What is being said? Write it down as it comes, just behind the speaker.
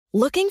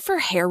Looking for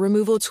hair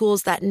removal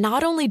tools that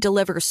not only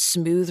deliver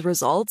smooth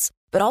results,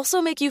 but also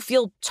make you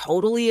feel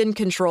totally in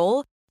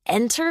control?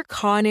 Enter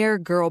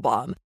Conair Girl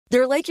Bomb.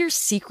 They're like your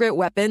secret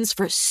weapons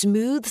for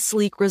smooth,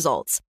 sleek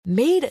results,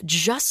 made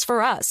just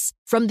for us.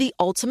 From the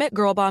ultimate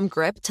Girl Bomb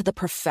grip to the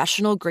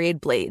professional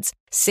grade blades,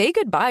 say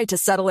goodbye to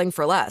settling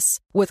for less.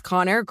 With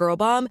Conair Girl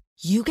Bomb,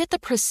 you get the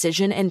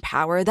precision and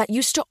power that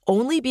used to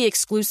only be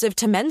exclusive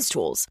to men's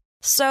tools.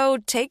 So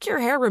take your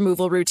hair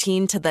removal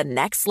routine to the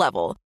next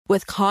level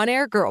with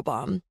Conair Girl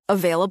Bomb.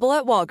 Available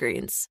at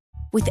Walgreens.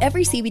 With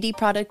every CBD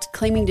product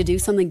claiming to do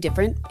something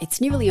different, it's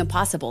nearly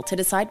impossible to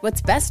decide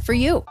what's best for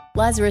you.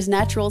 Lazarus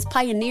Naturals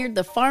pioneered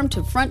the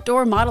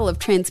farm-to-front-door model of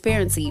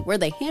transparency, where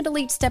they handle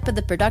each step of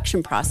the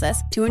production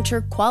process to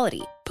ensure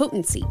quality,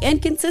 potency,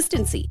 and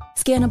consistency.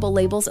 Scannable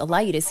labels allow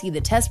you to see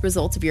the test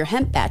results of your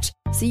hemp batch,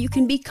 so you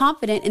can be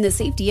confident in the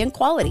safety and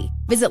quality.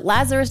 Visit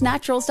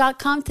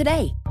LazarusNaturals.com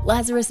today.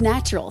 Lazarus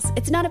Naturals.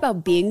 It's not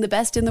about being the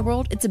best in the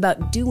world, it's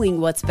about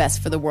doing what's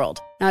best for the world.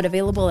 Not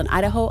available in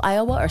Idaho,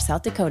 Iowa, or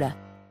South Dakota.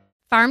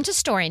 Farm to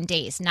store in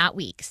days, not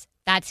weeks.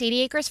 That's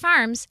 80 Acres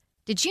Farms.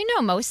 Did you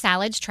know most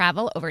salads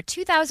travel over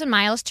 2,000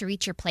 miles to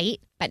reach your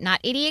plate? But not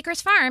 80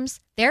 Acres Farms.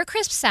 Their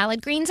crisp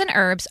salad greens and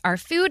herbs are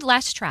food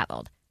less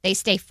traveled. They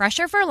stay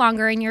fresher for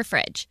longer in your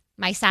fridge.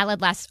 My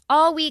salad lasts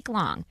all week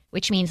long,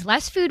 which means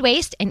less food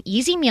waste and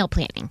easy meal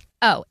planning.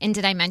 Oh, and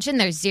did I mention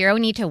there's zero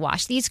need to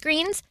wash these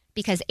greens?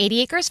 Because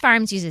 80 Acres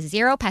Farms uses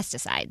zero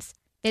pesticides.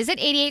 Visit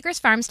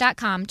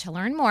 80acresfarms.com to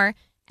learn more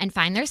and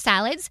find their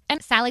salads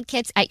and salad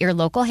kits at your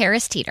local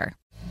Harris Teeter.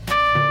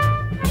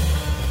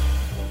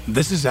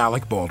 This is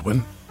Alec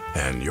Baldwin,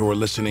 and you're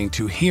listening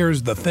to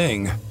Here's the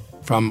Thing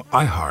from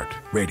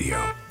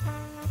iHeartRadio.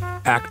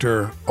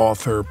 Actor,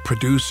 author,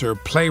 producer,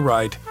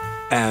 playwright,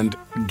 and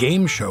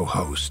game show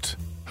host.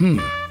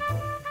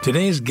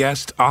 Today's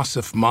guest,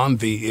 Aasif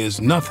Mandvi,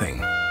 is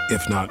nothing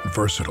if not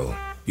versatile.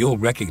 You'll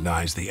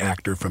recognize the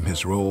actor from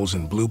his roles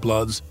in Blue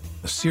Bloods,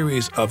 a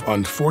series of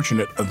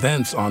unfortunate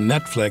events on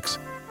Netflix,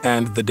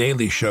 and The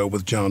Daily Show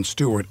with Jon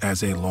Stewart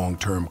as a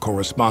long-term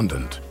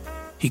correspondent.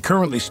 He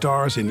currently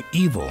stars in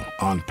Evil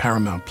on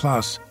Paramount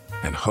Plus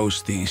and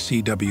hosts the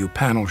CW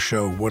panel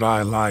show Would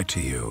I Lie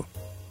to You?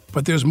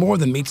 But there's more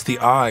than meets the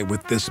eye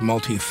with this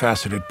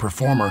multifaceted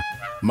performer.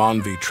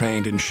 Mandvi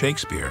trained in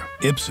Shakespeare,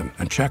 Ibsen,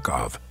 and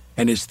Chekhov,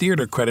 and his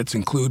theater credits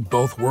include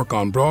both work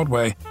on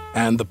Broadway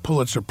and the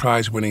Pulitzer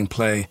Prize-winning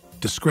play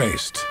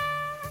Disgraced.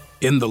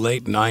 In the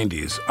late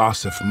 90s,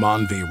 Aasif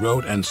Mandvi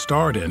wrote and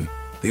starred in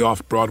the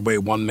off-Broadway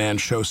one-man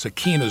show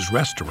Sakina's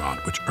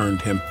Restaurant, which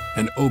earned him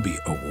an Obie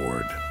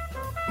Award.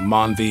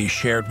 Mandvi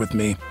shared with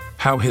me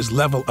how his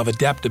level of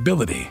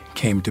adaptability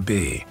came to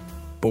be.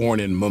 Born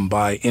in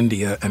Mumbai,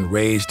 India, and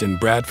raised in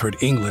Bradford,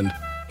 England,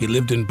 he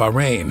lived in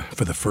Bahrain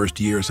for the first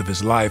years of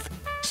his life,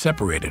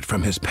 separated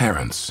from his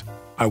parents.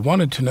 I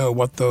wanted to know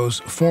what those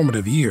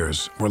formative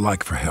years were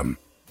like for him.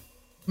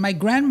 My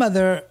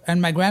grandmother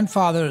and my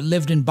grandfather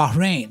lived in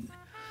Bahrain,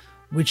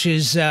 which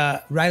is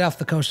right off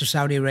the coast of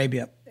Saudi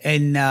Arabia,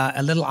 in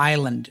a little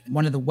island,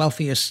 one of the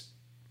wealthiest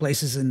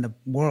places in the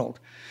world.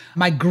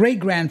 My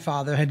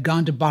great-grandfather had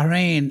gone to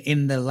Bahrain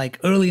in the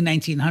early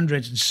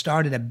 1900s and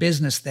started a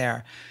business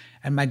there.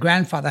 And my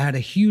grandfather had a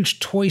huge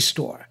toy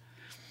store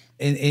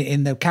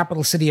in the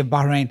capital city of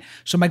Bahrain.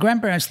 So my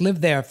grandparents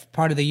lived there for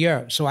part of the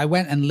year. So I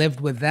went and lived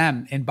with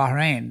them in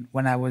Bahrain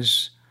when I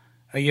was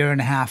a year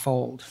and a half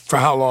old. For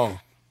how long?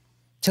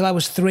 Till I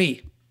was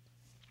 3.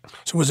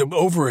 So was it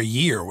over a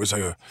year?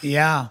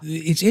 Yeah.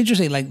 It's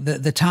interesting,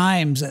 the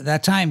times at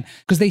that time,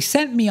 because they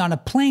sent me on a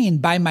plane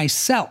by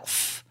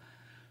myself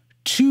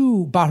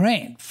to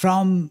Bahrain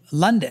from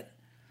London.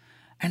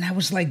 And I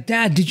was like,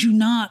 Dad, did you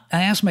not?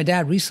 I asked my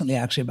dad recently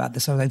actually about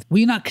this. I was like, were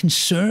you not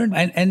concerned?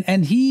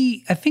 And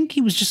he, I think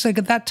he was just like,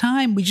 at that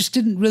time, we just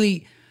didn't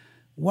really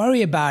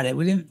worry about it.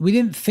 We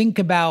didn't think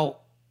about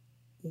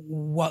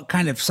what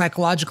kind of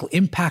psychological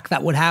impact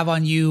that would have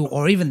on you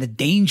or even the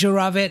danger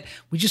of it.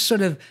 We just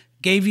sort of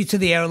gave you to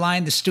the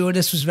airline. The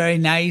stewardess was very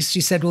nice.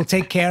 She said, we'll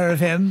take care of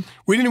him.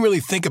 We didn't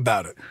really think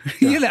about it.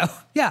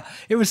 Yeah.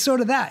 It was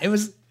sort of that. It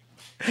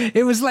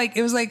was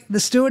like the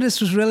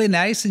stewardess was really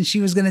nice and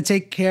she was going to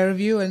take care of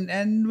you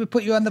and we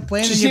put you on the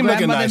plane. She and seemed your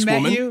like a grandmother nice met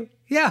woman. you.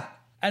 Yeah.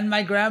 And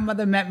my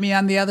grandmother met me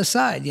on the other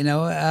side,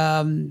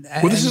 Well,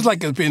 this is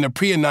like in a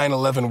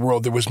pre-9/11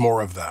 world, there was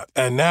more of that.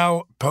 And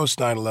now,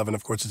 post-9/11,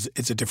 of course,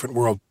 it's a different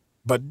world.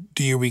 But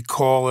do you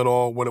recall at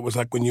all what it was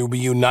like when you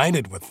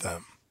reunited with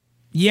them?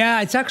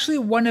 Yeah, it's actually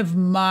one of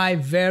my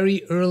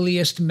very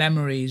earliest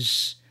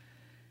memories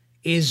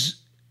is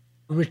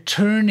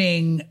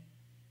returning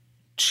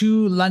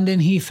to London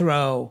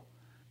Heathrow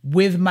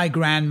with my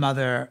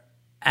grandmother,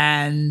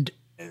 and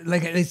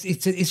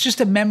it's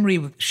just a memory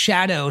with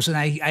shadows. And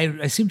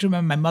I seem to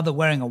remember my mother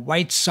wearing a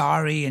white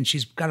sari and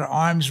she's got her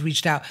arms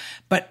reached out.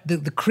 But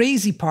the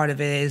crazy part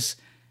of it is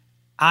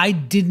I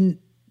didn't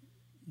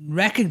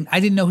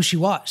know who she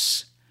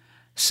was.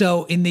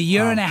 So in the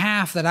year and a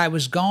half that I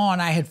was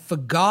gone, I had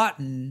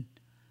forgotten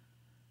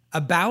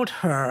about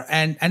her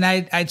and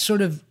I'd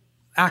sort of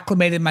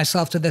acclimated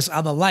myself to this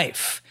other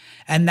life.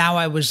 And now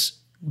I was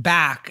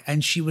back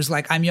and she was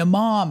like, I'm your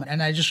mom.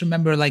 And I just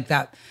remember like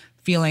that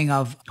feeling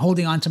of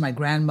holding on to my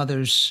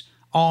grandmother's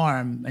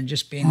arm and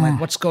just being like,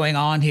 what's going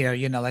on here?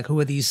 You know, like who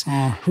are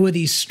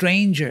these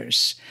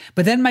strangers?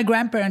 But then my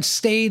grandparents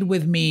stayed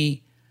with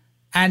me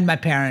and my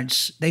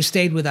parents. They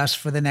stayed with us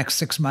for the next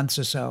 6 months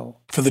or so.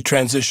 For the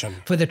transition.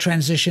 For the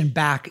transition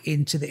back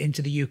into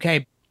the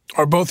UK.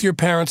 Are both your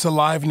parents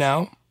alive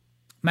now?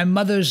 My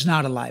mother's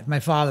not alive. My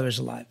father is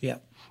alive, yeah.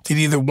 Did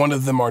either one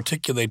of them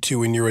articulate to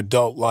you in your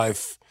adult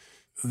life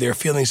their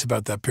feelings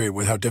about that period,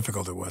 with how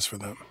difficult it was for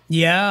them?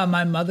 Yeah,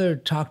 my mother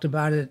talked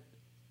about it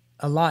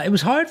a lot. It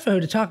was hard for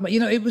her to talk about. You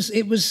know,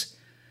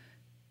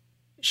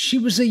 she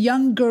was a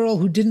young girl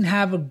who didn't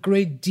have a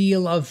great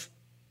deal of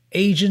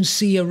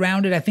agency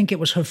around it. I think it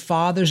was her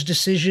father's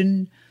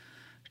decision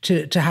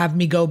to have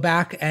me go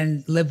back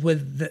and live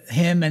with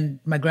him and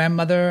my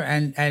grandmother,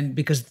 and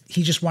because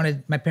he just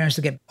wanted my parents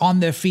to get on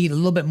their feet a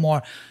little bit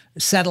more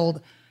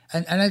settled.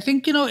 And I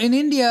think, you know, in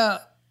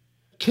India,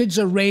 kids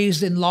are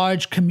raised in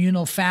large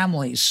communal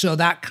families. So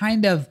that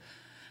kind of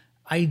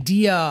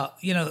idea,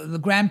 you know, the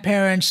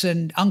grandparents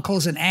and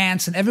uncles and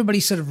aunts and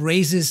everybody sort of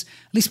raises,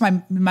 at least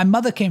my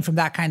mother came from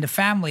that kind of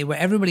family where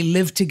everybody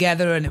lived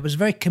together and it was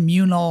very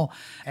communal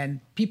and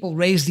people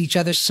raised each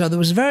other. So there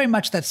was very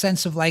much that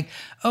sense of like,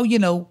 oh, you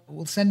know,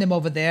 we'll send him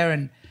over there.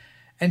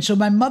 And so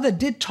my mother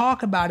did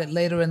talk about it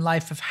later in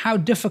life of how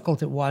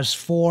difficult it was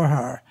for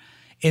her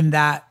in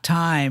that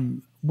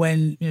time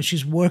when, you know,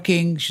 she's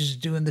working, she's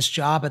doing this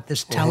job at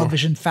this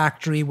television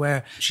factory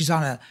where she's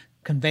on a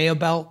conveyor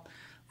belt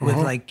with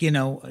like, you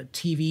know,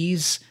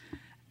 TVs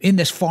in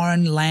this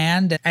foreign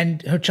land,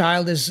 and her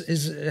child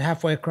is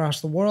halfway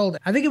across the world.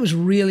 I think it was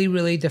really,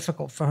 really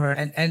difficult for her,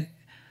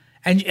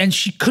 and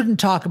she couldn't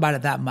talk about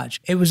it that much.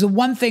 It was the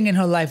one thing in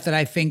her life that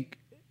I think,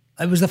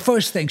 it was the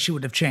first thing she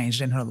would have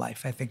changed in her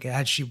life, I think,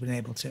 had she been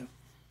able to.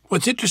 Well,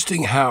 it's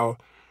interesting how,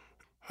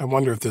 I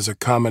wonder if there's a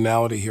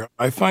commonality here.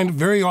 I find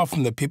very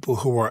often that people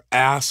who are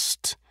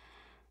asked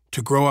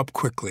to grow up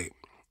quickly,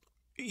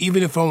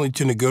 even if only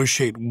to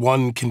negotiate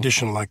one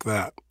condition like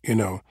that, you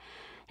know,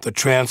 the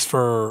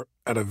transfer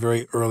at a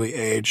very early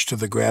age to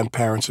the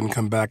grandparents and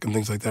come back and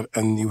things like that,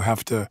 and you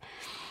have to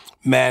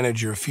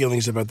manage your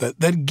feelings about that.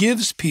 That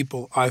gives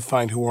people, I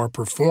find, who are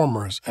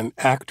performers and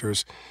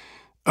actors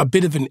a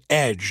bit of an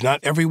edge. Not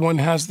everyone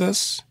has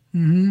this.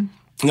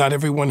 Not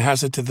everyone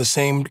has it to the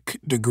same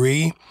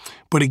degree,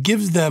 but it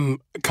gives them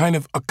kind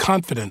of a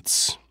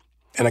confidence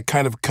and a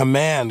kind of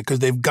command because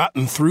they've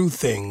gotten through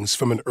things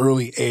from an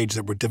early age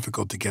that were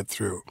difficult to get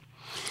through.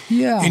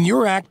 Yeah. In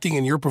your acting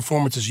and your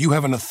performances, you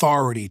have an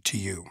authority to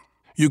you.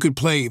 You could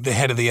play the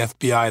head of the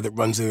FBI that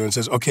runs there and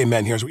says, okay,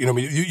 man, here's what, you know,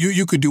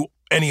 you could do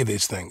any of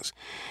these things.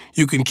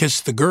 You can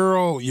kiss the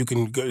girl. You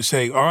can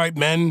say, all right,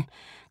 men,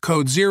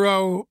 code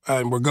 0,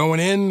 and we're going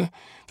in.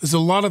 There's a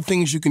lot of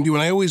things you can do.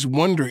 And I always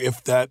wonder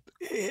if that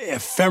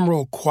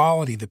ephemeral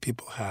quality that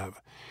people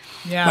have.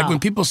 Yeah. Like when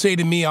people say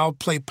to me, I'll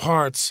play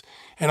parts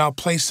and I'll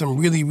play some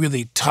really,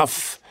 really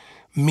tough,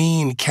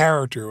 mean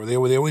character, or they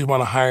always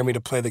want to hire me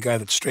to play the guy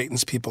that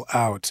straightens people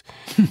out.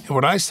 And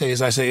what I say is,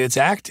 it's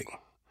acting.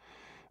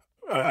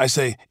 I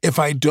say, if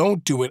I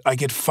don't do it, I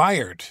get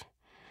fired.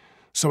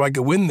 So I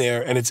go in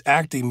there and it's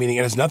acting, meaning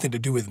it has nothing to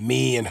do with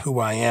me and who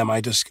I am.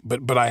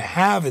 But I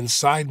have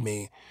inside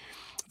me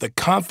the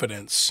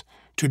confidence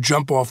to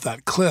jump off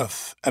that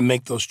cliff and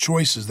make those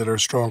choices that are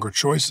stronger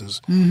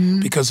choices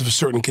because of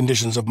certain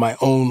conditions of my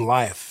own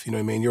life. You know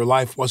what I mean? Your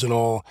life wasn't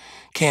all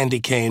candy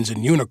canes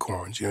and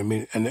unicorns, you know what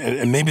I mean?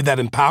 And maybe that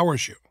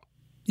empowers you.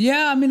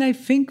 Yeah, I mean, I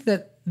think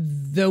that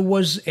there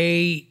was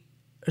a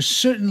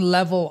certain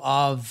level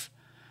of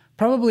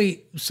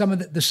probably some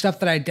of the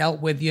stuff that I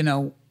dealt with, you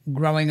know,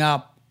 growing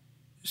up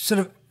sort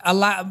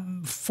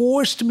of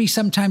forced me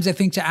sometimes, I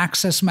think, to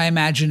access my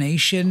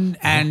imagination.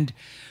 And,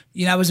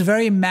 you know, I was a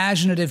very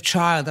imaginative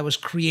child. I was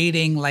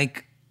creating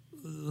like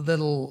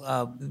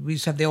little, we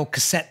used to have the old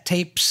cassette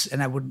tapes,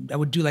 and I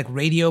would do like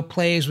radio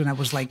plays when I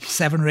was like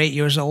 7 or 8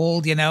 years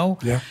old, you know?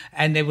 Yeah.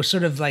 And they were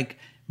sort of like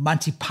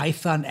Monty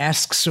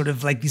Python-esque, sort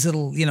of like these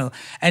little, you know,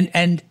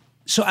 and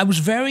so I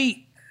was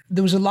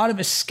there was a lot of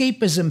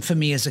escapism for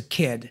me as a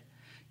kid,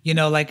 you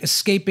know, like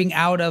escaping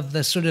out of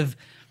the sort of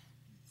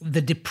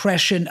the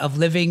depression of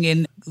living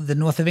in the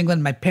north of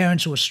England. My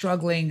parents were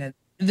struggling.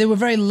 They were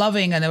very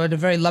loving, and they were at a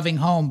very loving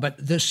home, but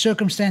the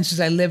circumstances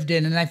I lived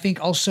in, and I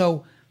think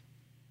also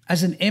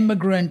as an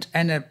immigrant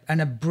and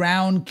a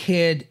brown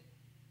kid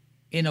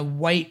in a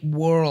white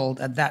world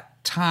at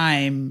that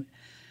time,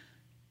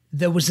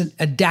 there was an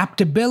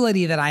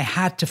adaptability that I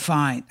had to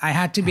find. I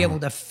had to be able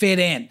to fit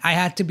in. I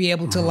had to be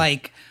able to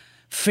like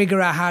figure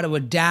out how to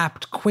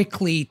adapt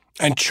quickly.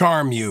 And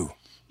charm you.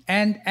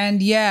 And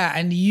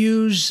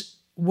use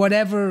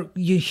whatever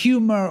your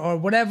humor or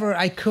whatever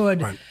I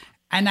could. Right.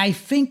 And I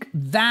think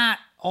that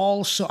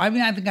also, I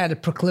mean, I think I had a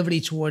proclivity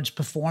towards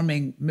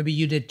performing. Maybe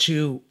you did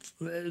too.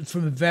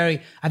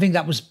 I think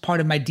that was part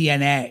of my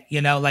DNA,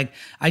 you know, like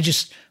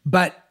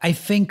but I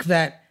think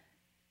that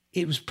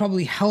it was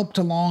probably helped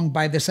along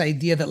by this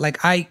idea that like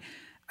I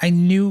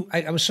knew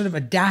I was sort of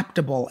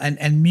adaptable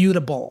and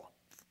mutable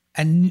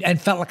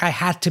and felt like I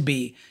had to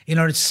be in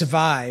order to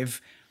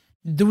survive.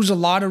 There was a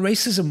lot of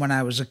racism when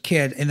I was a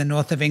kid in the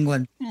north of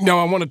England. No,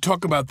 I want to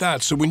talk about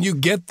that. So when you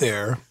get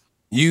there,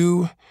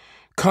 you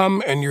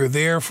come and you're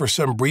there for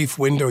some brief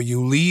window.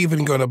 You leave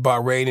and go to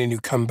Bahrain and you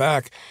come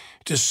back.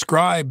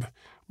 Describe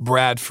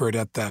Bradford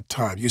at that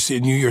time. You see,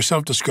 and you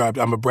yourself described,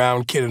 I'm a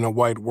brown kid in a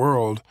white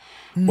world.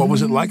 What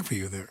was it like for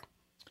you there?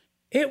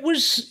 It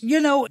was,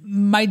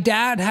 my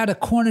dad had a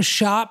corner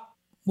shop.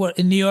 Well,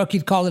 in New York,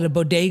 you'd call it a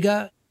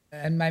bodega.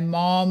 And my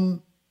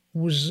mom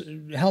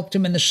helped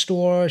him in the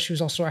store. She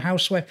was also a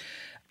housewife,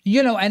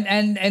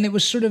 and it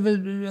was sort of a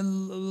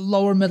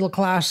lower middle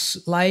class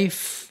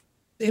life.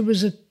 It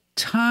was a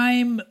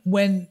time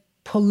when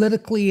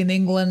politically in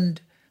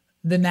England,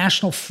 the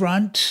National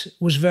Front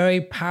was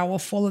very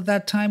powerful at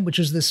that time, which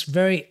was this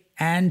very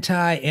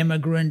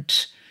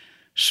anti-immigrant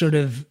sort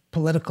of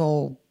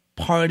political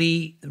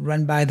party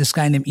run by this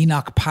guy named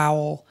Enoch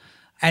Powell.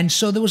 And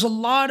so there was a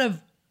lot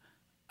of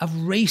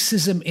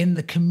racism in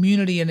the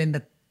community and in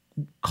the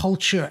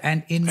culture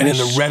and in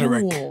the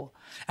rhetoric.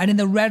 And in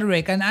the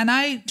rhetoric. And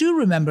I do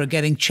remember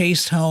getting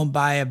chased home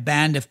by a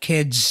band of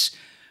kids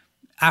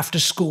after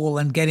school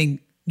and getting,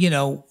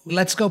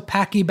 let's go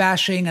packy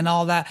bashing and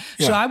all that.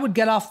 Yeah. So I would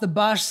get off the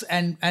bus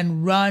and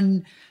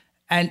run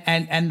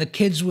and the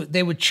kids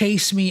they would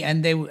chase me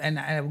and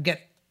I would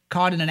get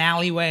caught in an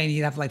alleyway and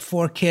you'd have like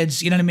 4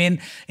 kids, you know what I mean?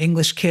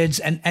 English kids.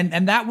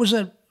 And that was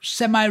a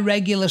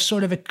semi-regular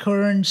sort of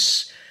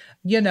occurrence.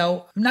 I'm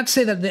not to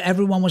say that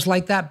everyone was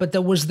like that, but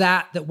there was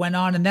that went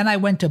on. And then I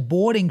went to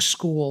boarding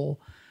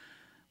school,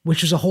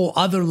 which was a whole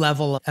other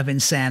level of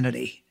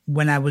insanity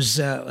when I was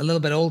a little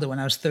bit older, when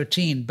I was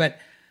 13. But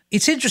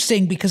it's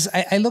interesting because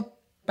I look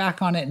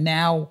back on it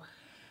now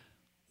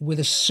with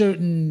a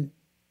certain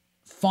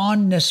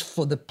fondness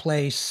for the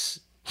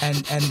place and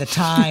the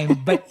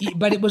time, but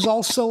it was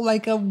also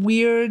like a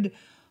weird,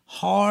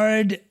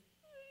 hard,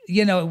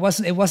 it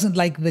wasn't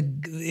like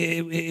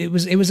it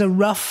was a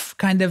rough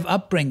kind of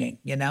upbringing,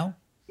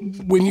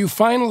 When you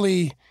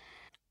finally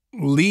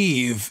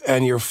leave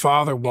and your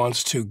father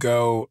wants to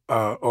go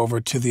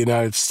over to the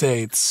United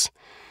States,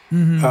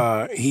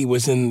 he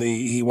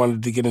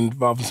wanted to get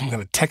involved in some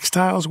kind of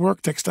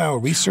textile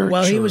research.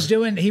 Well, he was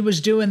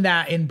doing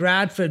that in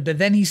Bradford, but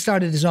then he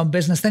started his own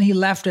business. Then he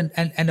left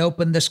and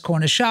opened this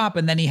corner shop,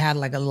 and then he had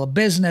like a little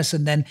business,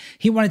 and then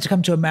he wanted to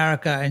come to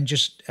America and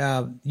just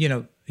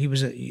he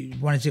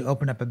wanted to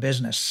open up a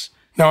business.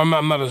 Now,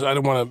 I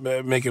don't want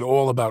to make it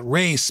all about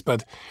race,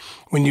 but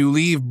when you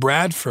leave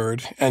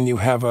Bradford and you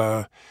have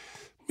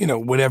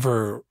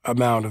whatever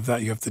amount of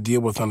that you have to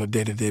deal with on a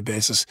day-to-day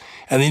basis,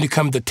 and then you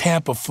come to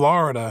Tampa,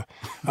 Florida,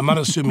 I'm not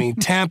assuming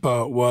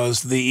Tampa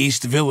was the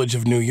East Village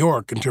of New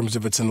York in terms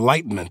of its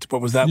enlightenment.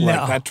 What was that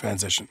like, that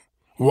transition?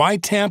 Why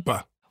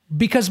Tampa?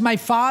 Because my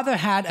father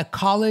had a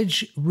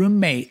college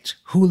roommate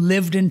who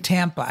lived in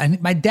Tampa,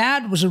 and my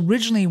dad was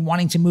originally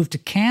wanting to move to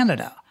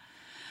Canada.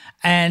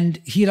 And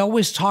he'd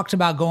always talked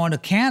about going to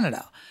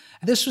Canada.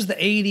 This was the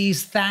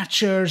 80s,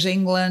 Thatcher's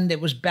England.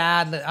 It was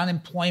bad, the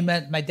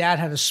unemployment. My dad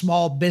had a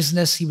small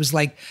business. He was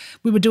like,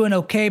 we were doing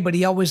okay, but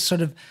he always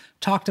sort of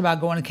talked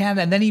about going to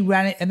Canada. And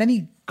then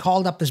he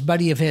called up this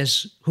buddy of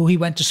his who he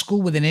went to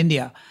school with in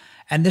India.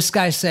 And this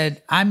guy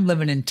said, I'm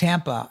living in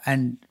Tampa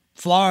and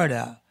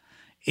Florida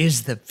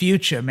is the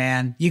future,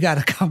 man. You got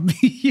to come.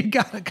 You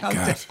got to come.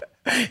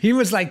 He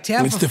was like,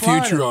 Tampa, it's the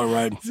Florida, future, all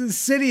right. It's the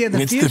city of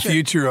the future. It's the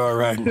future, all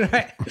right.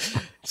 Right.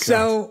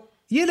 So,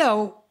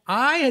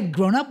 I had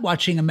grown up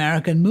watching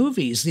American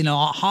movies,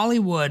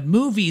 Hollywood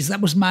movies.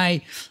 That was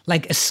my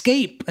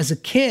escape as a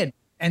kid.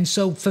 And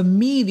so for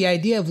me, the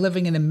idea of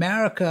living in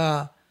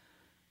America,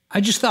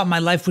 I just thought my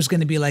life was going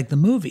to be like the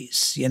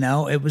movies,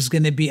 it was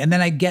going to be. And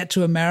then I get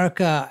to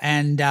America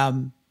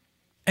and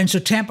so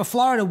Tampa,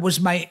 Florida was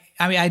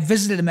I'd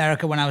visited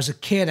America when I was a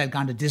kid. I'd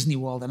gone to Disney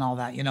World and all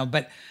that,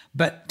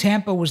 but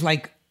Tampa was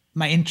like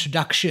my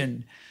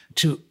introduction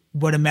to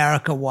what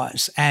America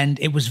was. And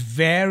it was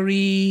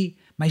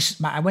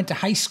I went to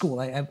high school.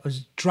 I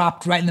was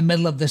dropped right in the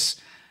middle of this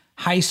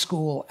high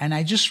school. And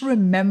I just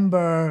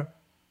remember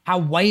how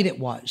white it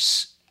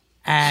was.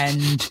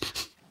 And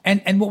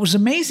what was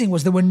amazing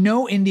was there were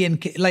no Indian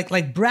kids.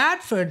 Like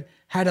Bradford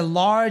had a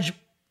large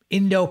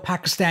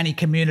Indo-Pakistani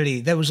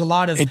community. There was a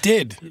lot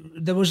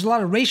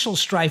of racial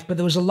strife, but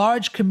there was a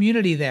large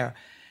community there.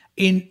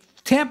 In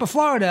Tampa,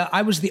 Florida,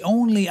 I think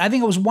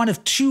I was one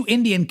of 2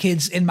 Indian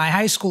kids in my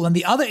high school, and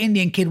the other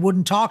Indian kid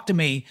wouldn't talk to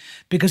me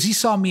because he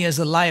saw me as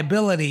a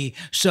liability.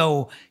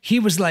 So he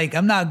was like,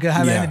 I'm not going to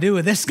have anything to do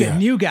with this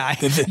new guy.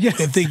 They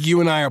think you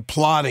and I are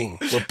plotting.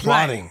 We're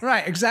plotting.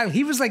 Right, exactly.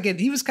 He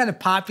was kind of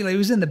popular. He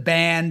was in the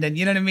band, and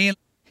you know what I mean?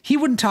 He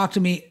wouldn't talk to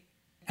me.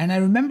 And I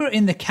remember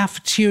in the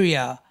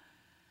cafeteria,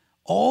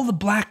 all the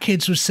black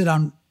kids would sit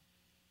on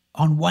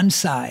one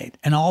side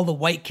and all the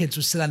white kids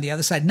would sit on the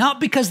other side. Not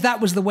because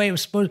that was the way it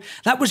was supposed,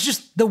 that was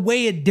just the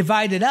way it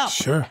divided up.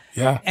 Sure,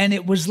 yeah. And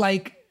it was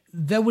like,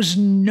 there was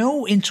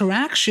no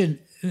interaction.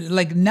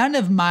 Like none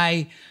of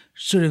my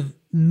sort of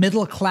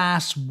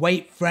middle-class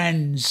white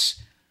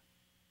friends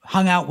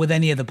hung out with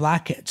any of the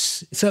black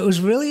kids. So it was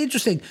really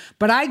interesting.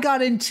 But I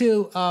got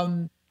into,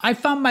 I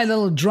found my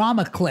little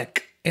drama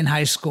clique in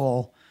high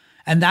school,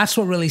 and that's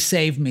what really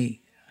saved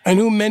me. And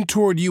who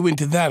mentored you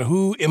into that?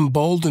 Who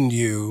emboldened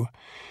you?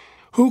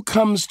 Who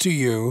comes to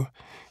you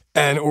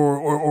and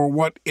or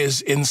what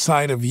is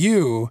inside of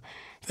you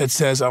that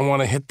says, I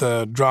want to hit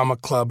the drama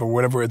club or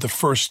whatever the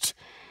first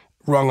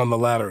rung on the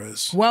ladder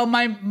is? Well,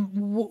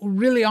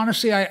 really,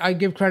 honestly, I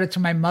give credit to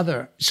my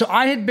mother. So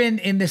I had been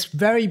in this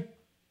very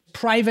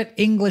private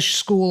English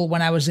school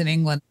when I was in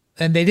England,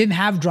 and they didn't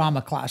have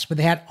drama class, but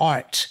they had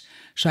art.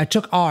 So I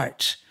took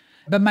art.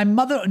 But my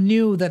mother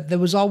knew that there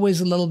was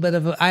always a little bit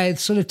of I had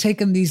sort of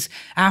taken these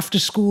after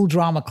school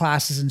drama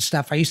classes and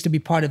stuff. I used to be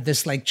part of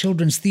this like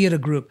children's theater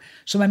group.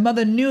 So my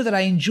mother knew that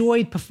I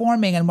enjoyed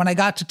performing. And when I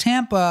got to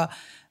Tampa,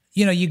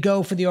 you know, you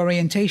go for the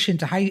orientation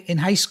in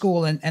high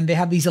school and they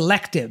have these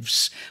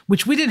electives,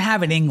 which we didn't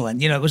have in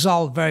England. You know, it was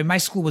all my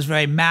school was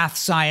very math,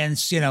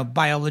 science, you know,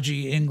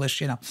 biology,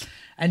 English, you know.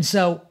 And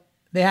so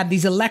they had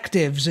these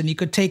electives and you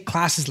could take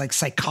classes like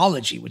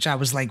psychology, which I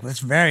was like, that's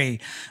very,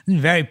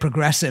 very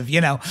progressive,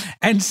 you know.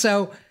 And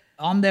so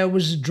on there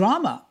was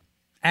drama.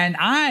 And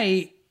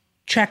I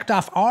checked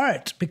off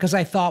art because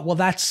I thought,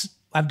 well,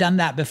 I've done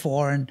that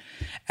before.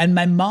 And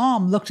my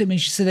mom looked at me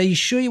and she said, are you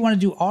sure you want to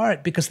do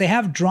art? Because they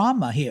have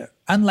drama here.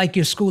 Unlike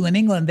your school in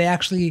England, they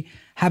actually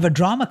have a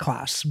drama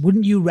class.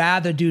 Wouldn't you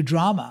rather do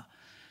drama?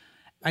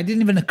 It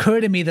didn't even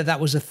occur to me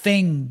that was a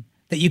thing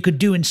that you could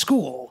do in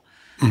school.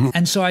 Mm-hmm.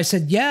 And so I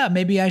said, yeah,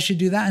 maybe I should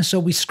do that. And so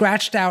we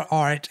scratched out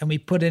art and we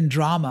put in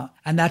drama.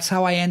 And that's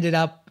how I ended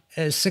up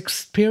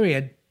sixth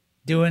period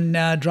doing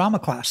drama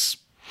class.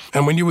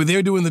 And when you were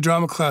there doing the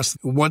drama class,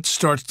 what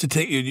starts to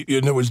take you?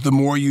 In other words, the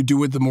more you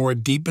do it, the more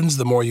it deepens,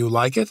 the more you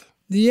like it?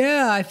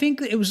 Yeah, I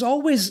think it was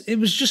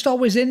just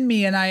always in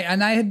me. And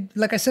I had,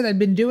 like I said, I'd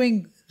been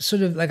doing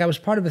sort of like I was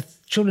part of a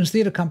children's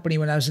theater company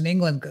when I was in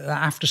England,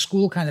 after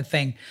school kind of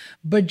thing.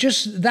 But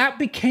just that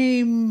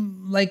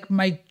became like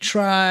my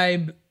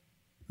tribe,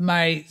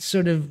 my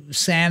sort of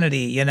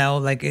sanity, you know,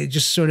 like it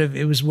just sort of,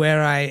 it was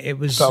where it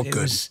was. Felt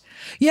good.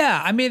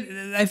 Yeah. I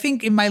mean, I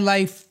think in my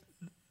life,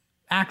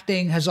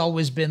 acting has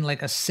always been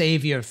like a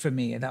savior for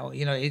me. You know,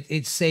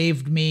 it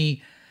saved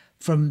me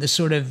from the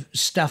sort of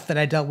stuff that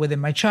I dealt with in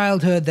my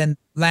childhood, then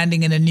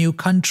landing in a new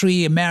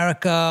country,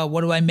 America.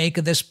 What do I make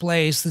of this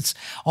place that's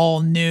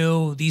all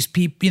new? These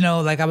people, you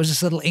know, like I was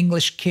this little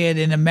English kid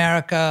in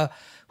America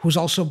I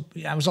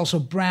was also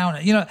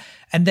brown, you know,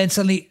 and then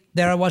suddenly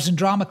there I was in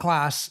drama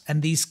class,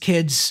 and these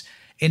kids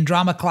in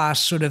drama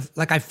class sort of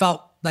like I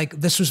felt like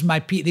these were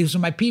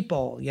my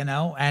people, you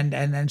know,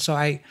 and so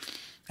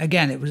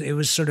it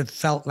was sort of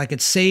felt like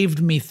it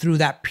saved me through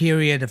that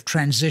period of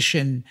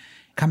transition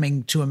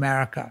coming to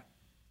America.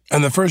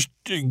 And the first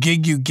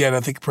gig you get, I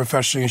think,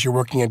 professionally, is you're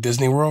working at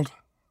Disney World.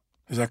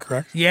 Is that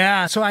correct?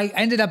 Yeah. So I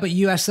ended up at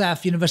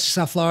USF, University of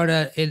South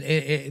Florida,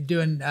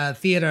 doing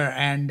theater,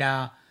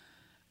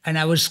 and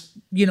I was,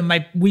 you know,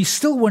 we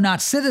still were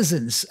not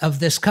citizens of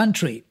this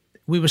country.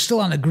 We were still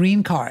on a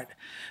green card.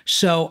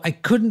 So I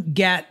couldn't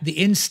get the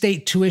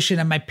in-state tuition,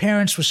 and my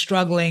parents were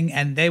struggling,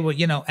 and they were,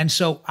 you know, and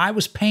so I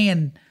was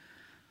paying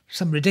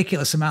some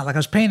ridiculous amount. Like I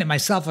was paying it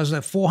myself. I was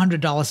like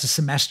 $400 a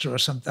semester or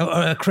something,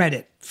 or a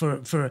credit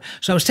for. So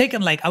I was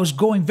I was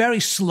going very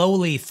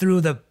slowly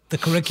through the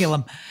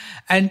curriculum,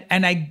 and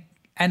I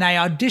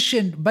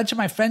auditioned. A bunch of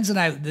my friends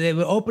and they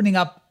were opening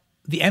up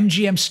the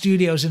MGM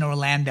Studios in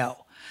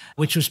Orlando,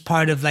 which was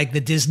part of like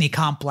the Disney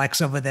complex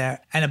over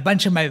there. And a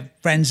bunch of my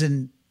friends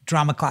in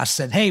drama class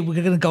said, hey, we're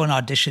going to go and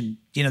audition.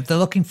 You know, they're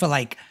looking for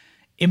like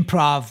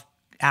improv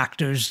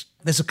actors.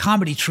 There's a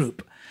comedy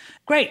troupe.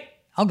 Great,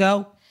 I'll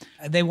go.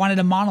 They wanted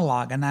a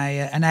monologue, and I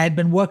had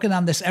been working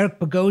on this Eric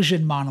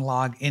Bogosian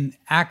monologue in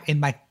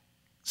my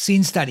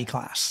scene study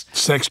class.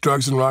 Sex,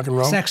 drugs, and rock and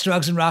roll? Sex,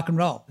 drugs, and rock and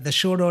roll. The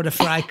short order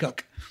fry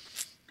cook.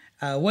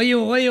 What do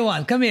you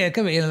want? Come here.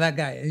 You know, that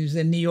guy. He was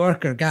a New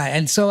Yorker guy.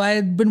 And so I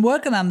had been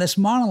working on this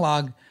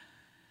monologue.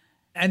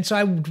 And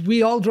so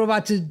we all drove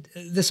out to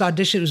this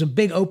audition. It was a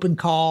big open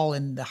call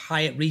in the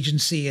Hyatt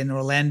Regency in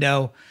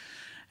Orlando.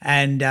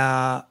 And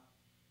I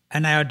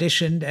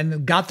auditioned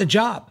and got the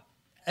job.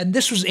 And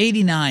this was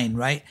 1989,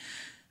 right?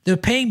 They were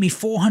paying me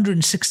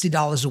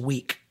 $460 a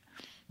week.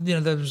 You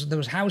know, there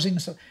was housing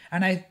and stuff.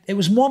 And it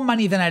was more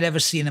money than I'd ever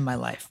seen in my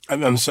life.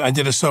 I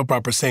did a soap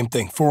opera, same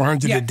thing,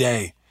 $400 a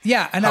day.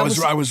 Yeah, and I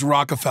was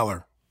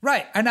Rockefeller.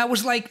 Right, and I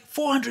was like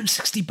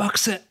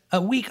 $460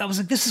 a week. I was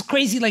like, this is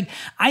crazy. Like,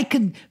 I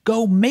could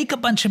go make a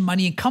bunch of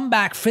money and come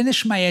back,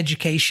 finish my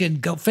education,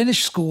 go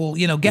finish school,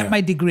 you know, get my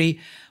degree.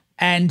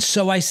 And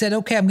so I said,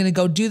 okay, I'm going to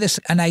go do this.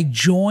 And I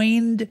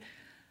joined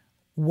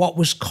what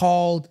was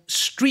called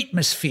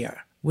Streetmosphere,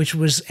 which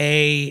was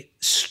a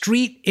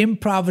street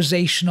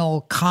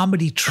improvisational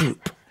comedy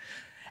troupe.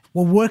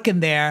 We're working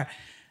there.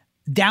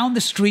 down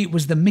the street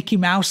was the Mickey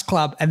Mouse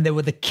Club, and there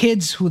were the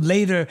kids who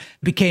later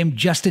became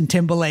Justin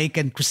Timberlake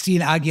and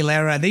Christina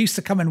Aguilera. They used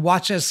to come and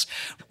watch us.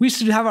 We used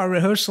to have our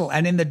rehearsal,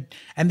 and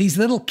these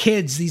little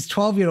kids, these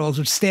 12-year-olds,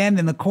 would stand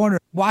in the corner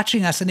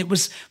watching us, and it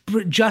was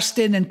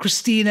Justin and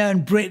Christina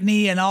and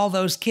Britney and all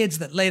those kids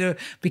that later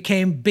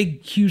became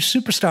big, huge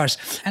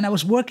superstars. And I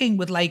was working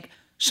with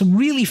some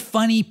really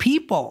funny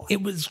people.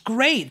 It was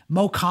great.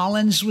 Mo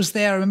Collins was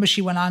there. I remember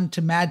she went on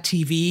to Mad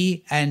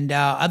TV, and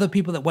other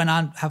people that went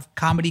on have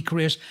comedy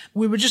careers.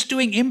 We were just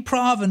doing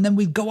improv, and then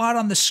we'd go out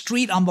on the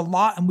street, on the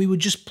lot, and we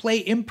would just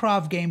play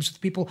improv games with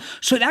people.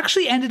 So it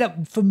actually ended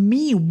up, for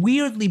me,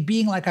 weirdly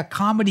being like a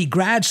comedy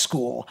grad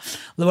school,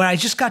 where I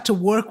just got to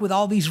work with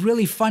all these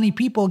really funny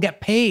people, get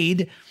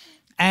paid.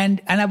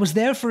 And I was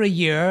there for a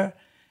year.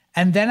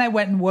 And then I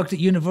went and worked at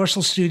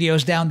Universal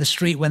Studios down the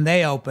street when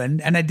they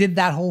opened. And I did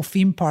that whole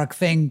theme park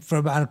thing for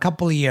about a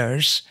couple of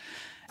years.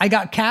 I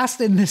got cast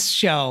in this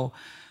show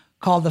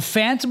called The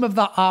Phantom of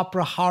the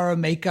Opera Horror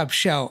Makeup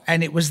Show.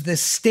 And it was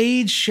this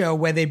stage show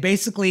where they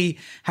basically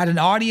had an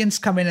audience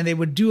come in and they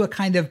would do a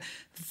kind of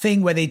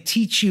thing where they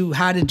teach you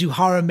how to do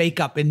horror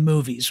makeup in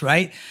movies,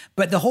 right?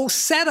 But the whole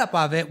setup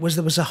of it was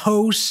there was a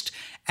host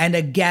and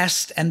a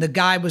guest, and the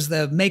guy was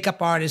the makeup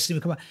artist. He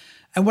would come on.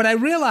 And what I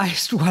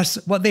realized was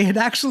what they had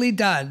actually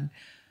done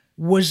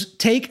was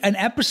take an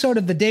episode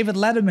of the David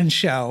Letterman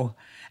show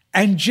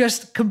and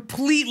just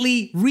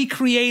completely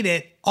recreate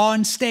it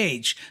on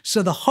stage.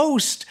 So the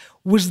host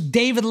was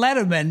David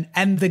Letterman,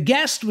 and the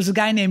guest was a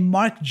guy named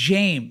Mark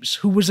James,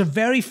 who was a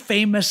very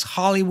famous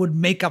Hollywood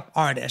makeup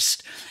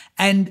artist.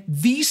 And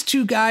these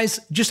two guys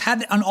just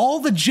had, on all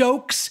the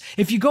jokes,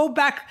 if you go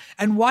back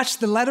and watch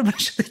the Letterman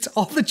show, it's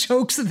all the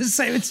jokes are the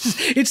same.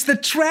 It's the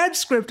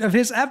transcript of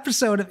his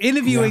episode of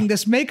interviewing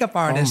this makeup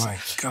artist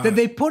that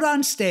they put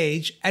on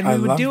stage, and we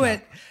would do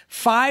it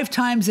 5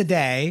 times a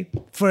day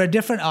for a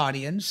different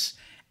audience,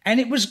 and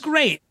it was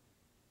great.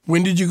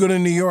 When did you go to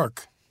New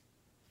York?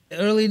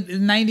 Early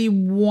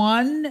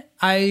 91,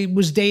 I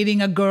was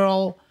dating a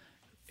girl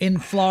in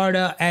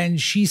Florida, and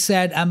she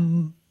said,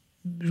 I'm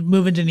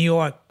moving to New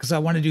York because I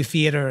want to do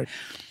theater.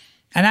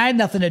 And I had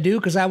nothing to do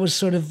because I was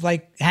sort of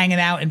like hanging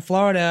out in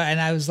Florida, and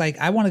I was like,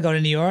 I want to go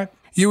to New York.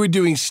 You were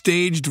doing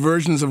staged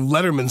versions of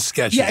Letterman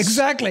sketches. Yeah,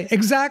 exactly.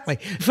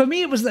 For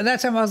me, it was that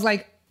time I was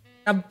like,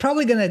 I'm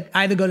probably going to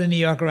either go to New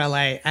York or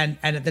LA. And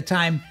at the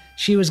time,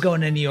 she was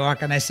going to New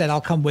York, and I said, I'll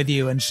come with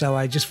you. And so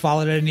I just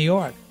followed her to New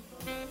York.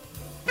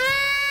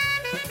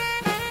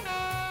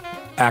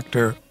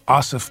 Actor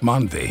Aasif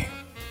Mandvi.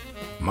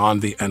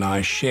 Mandvi and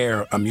I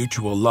share a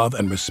mutual love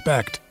and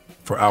respect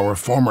for our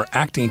former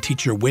acting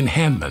teacher, Win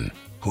Handman,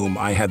 whom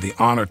I had the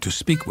honor to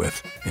speak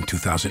with in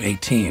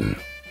 2018.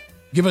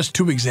 Give us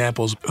 2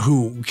 examples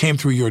who came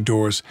through your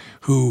doors,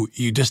 who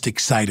you just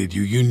excited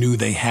you. You knew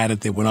they had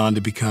it. They went on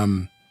to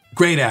become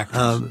great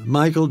actors.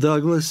 Michael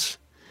Douglas,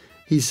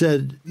 he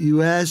said,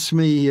 you asked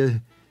me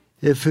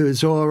if it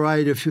was all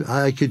right if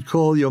I could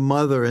call your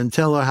mother and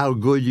tell her how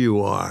good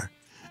you are.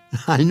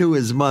 I knew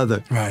his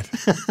mother. Right.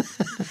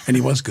 And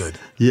he was good.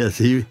 Yes,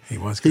 he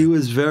was good. He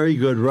was very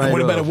good right And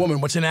what about off. a woman?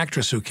 What's an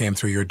actress who came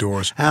through your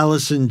doors?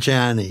 Allison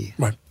Janney.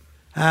 Right.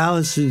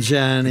 Allison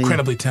Janney.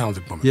 Incredibly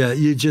talented woman. Yeah,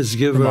 you just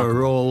give her a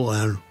role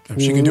and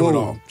she can do it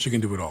all. She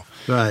can do it all.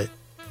 Right.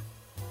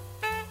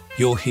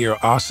 You'll hear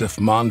Aasif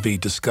Mandvi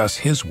discuss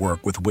his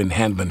work with Win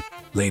Handman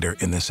later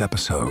in this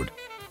episode.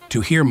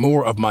 To hear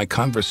more of my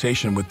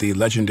conversation with the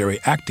legendary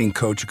acting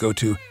coach, go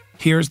to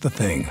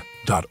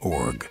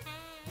here'sthething.org.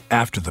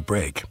 After the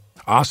break,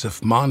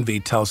 Aasif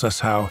Mandvi tells us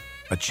how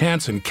a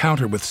chance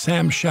encounter with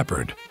Sam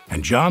Shepard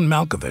and John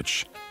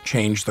Malkovich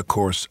changed the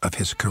course of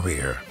his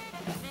career.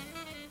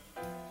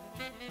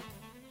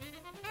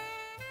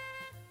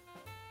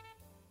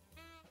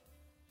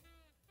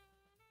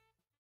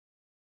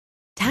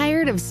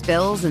 Tired of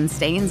spills and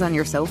stains on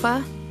your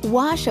sofa?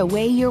 Wash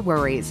away your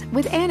worries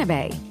with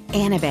Anabei.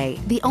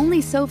 Anabei, the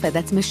only sofa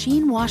that's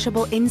machine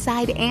washable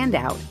inside and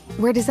out,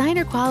 where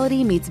designer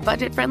quality meets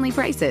budget-friendly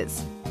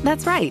prices.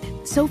 That's right,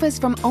 sofas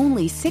from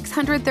only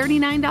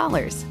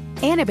 $639.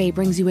 Anabei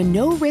brings you a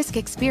no-risk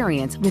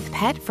experience with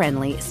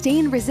pet-friendly,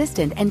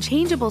 stain-resistant, and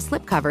changeable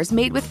slipcovers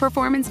made with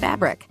performance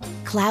fabric,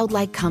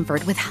 cloud-like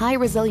comfort with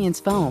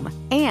high-resilience foam,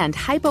 and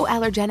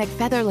hypoallergenic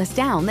featherless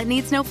down that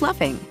needs no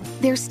fluffing.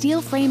 Their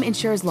steel frame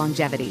ensures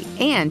longevity,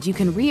 and you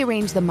can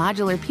rearrange the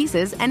modular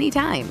pieces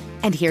anytime.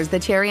 And here's the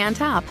cherry on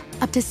top,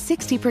 up to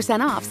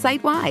 60% off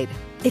site-wide.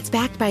 It's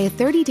backed by a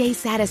 30-day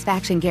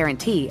satisfaction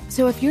guarantee,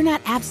 so if you're not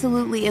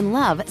absolutely in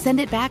love, send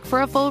it back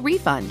for a full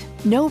refund.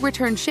 No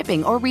return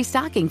shipping or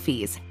restocking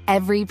fees.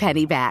 Every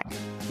penny back.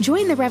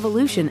 Join the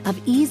revolution of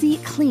easy,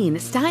 clean,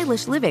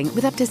 stylish living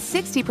with up to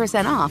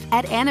 60% off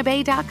at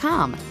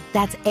Anabei.com.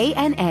 That's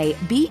ANABEI.com.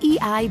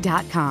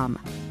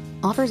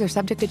 Offers are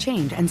subject to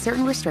change and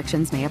certain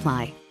restrictions may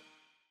apply.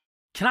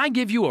 Can I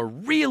give you a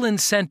real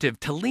incentive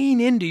to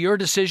lean into your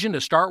decision to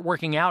start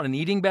working out and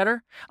eating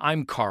better?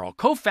 I'm Carl,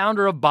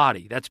 co-founder of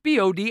BODi. That's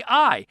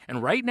BODI.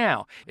 And right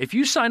now, if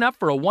you sign up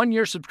for a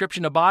 1-year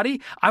subscription to BODi,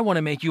 I want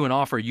to make you an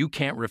offer you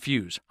can't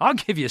refuse. I'll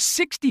give you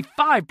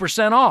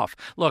 65% off.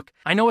 Look,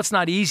 I know it's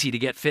not easy to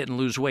get fit and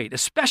lose weight,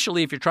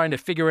 especially if you're trying to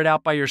figure it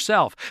out by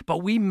yourself, but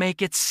we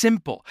make it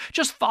simple.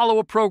 Just follow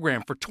a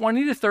program for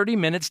 20 to 30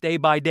 minutes day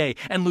by day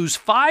and lose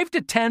 5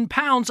 to 10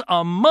 pounds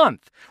a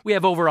month. We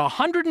have over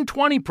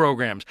 120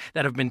 programs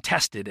that have been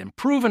tested and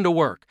proven to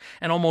work,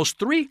 and almost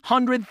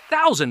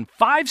 300,000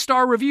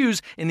 5-star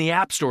reviews in the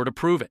App Store to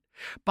prove it.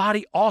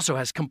 BODi also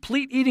has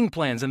complete eating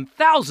plans and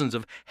thousands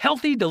of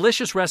healthy,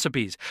 delicious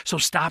recipes. So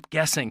stop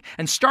guessing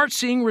and start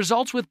seeing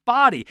results with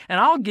BODi, and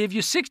I'll give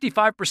you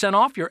 65%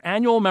 off your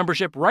annual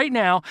membership right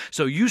now,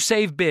 so you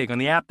save big on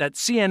the app that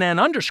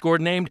CNN_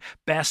 named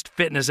Best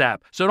Fitness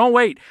App. So don't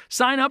wait.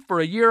 Sign up for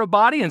a year of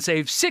BODi and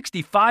save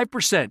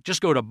 65%.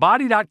 Just go to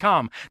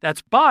BODi.com.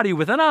 That's BODi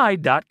with an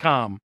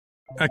I.com.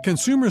 At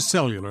Consumer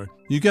Cellular,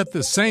 you get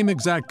the same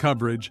exact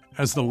coverage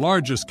as the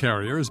largest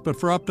carriers, but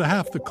for up to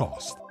half the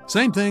cost.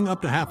 Same thing,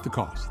 up to half the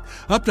cost.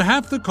 Up to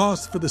half the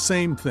cost for the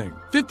same thing.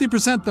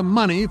 50% the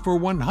money for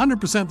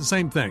 100% the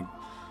same thing.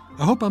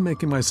 I hope I'm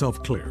making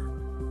myself clear.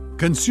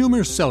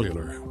 Consumer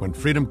Cellular. When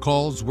freedom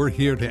calls, we're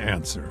here to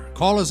answer.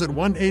 Call us at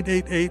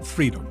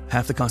 1-888-FREEDOM.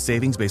 Half the cost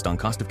savings based on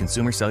cost of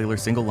Consumer Cellular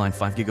single-line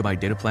 5GB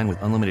data plan with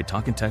unlimited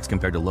talk and text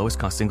compared to lowest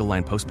cost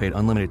single-line postpaid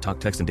unlimited talk,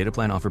 text, and data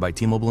plan offered by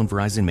T-Mobile and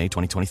Verizon May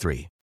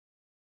 2023.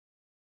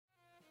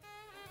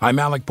 I'm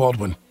Alec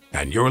Baldwin,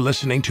 and you're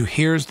listening to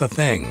Here's the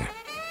Thing.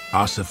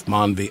 Asif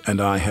Manvi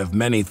and I have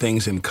many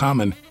things in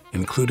common,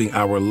 including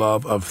our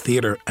love of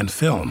theater and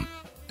film.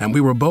 And we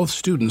were both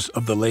students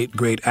of the late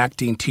great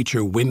acting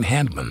teacher Wynn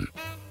Handman.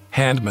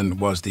 Handman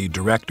was the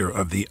director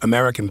of the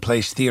American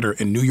Place Theater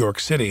in New York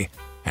City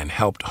and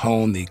helped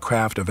hone the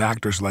craft of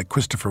actors like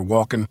Christopher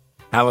Walken,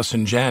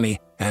 Allison Janney,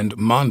 and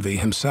Manvi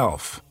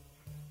himself.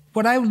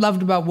 What I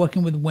loved about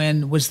working with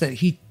Wynn was that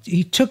he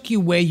took you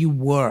where you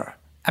were.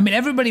 I mean,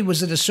 everybody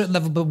was at a certain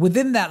level, but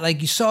within that,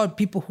 like, you saw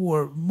people who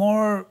were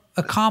more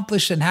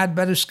accomplished and had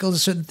better skills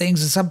at certain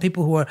things, and some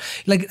people who were,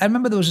 like, I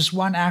remember there was this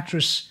one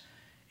actress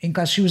in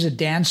class, she was a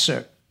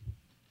dancer.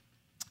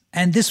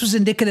 And this was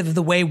indicative of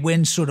the way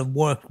Wynn sort of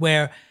worked,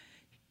 where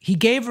he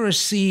gave her a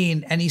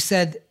scene and he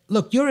said,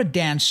 look, you're a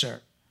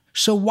dancer,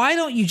 so why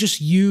don't you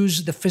just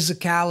use the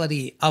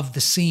physicality of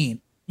the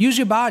scene? Use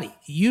your body.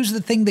 Use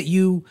the thing that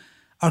you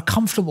are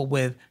comfortable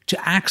with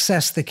to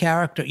access the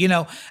character, you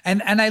know?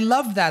 And I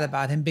loved that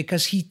about him,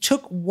 because he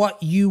took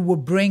what you were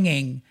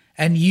bringing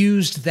and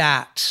used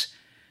that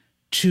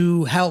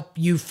to help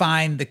you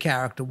find the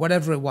character,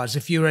 whatever it was.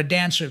 If you were a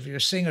dancer, if you're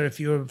a singer, if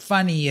you were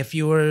funny, if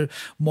you were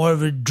more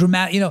of a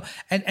dramatic, you know.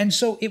 And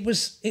so it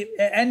was,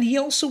 and he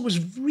also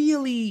was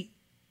really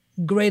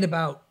great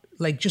about,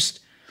 like,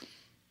 just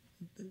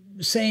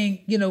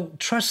saying, you know,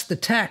 trust the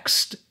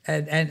text.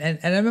 And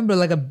I remember,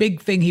 like, a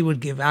big thing he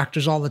would give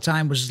actors all the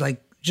time was,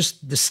 like,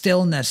 just the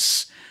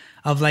stillness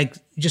of, like,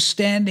 just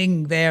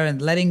standing there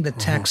and letting the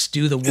text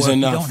do the work.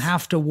 You don't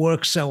have to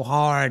work so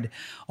hard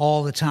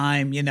all the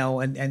time, you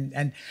know,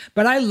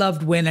 but I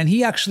loved Wynn, and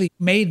he actually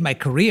made my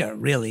career,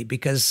 really,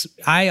 because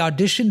I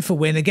auditioned for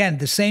Wynn. Again,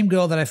 the same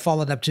girl that I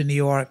followed up to New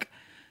York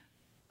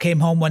came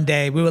home one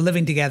day. We were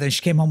living together, and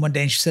she came home one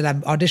day and she said,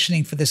 I'm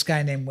auditioning for this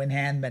guy named Wynn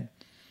Handman.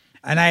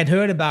 And I had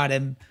heard about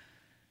him.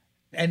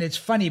 And it's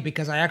funny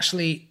because I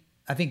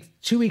think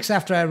 2 weeks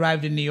after I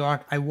arrived in New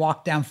York, I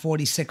walked down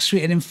 46th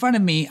Street, and in front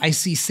of me, I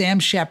see Sam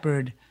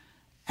Shepard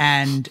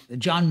and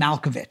John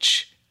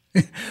Malkovich,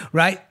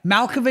 right?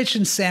 Malkovich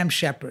and Sam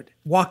Shepard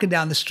walking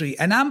down the street.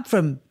 And I'm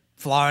from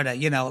Florida,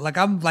 you know, like,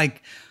 I'm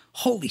like,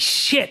 holy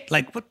shit,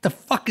 like, what the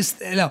fuck is,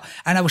 you know?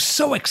 And I was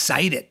so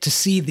excited to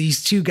see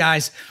these two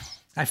guys.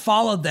 I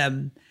followed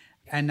them.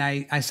 And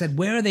I said,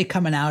 where are they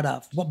coming out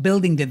of? What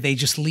building did they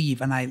just leave?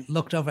 And I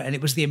looked over, and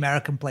it was the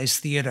American Place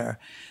Theater,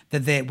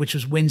 which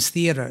was Wynn's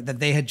theater,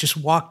 that they had just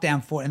walked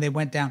down for, and they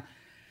went down.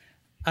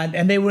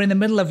 And they were in the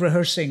middle of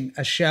rehearsing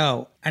a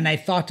show. And I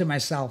thought to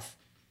myself,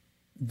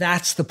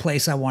 that's the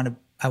place I want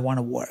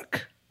to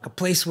work. A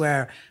place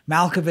where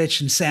Malkovich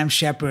and Sam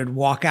Shepard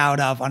walk out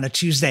of on a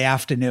Tuesday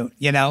afternoon,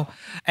 you know?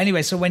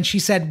 Anyway, so when she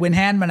said Wynn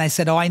Handman, I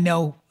said, oh, I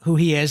know who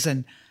he is,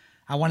 and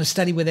I want to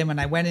study with him. And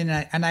I went in,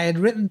 and I had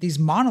written these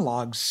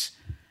monologues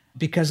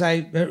because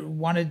I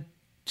wanted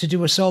to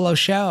do a solo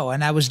show.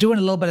 And I was doing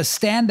a little bit of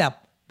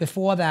stand-up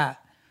before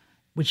that,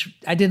 which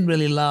I didn't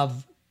really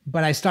love,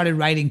 but I started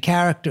writing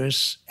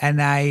characters,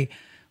 and I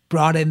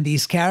brought in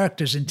these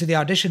characters into the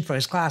audition for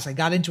his class. I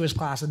got into his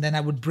class, and then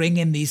I would bring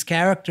in these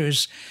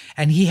characters,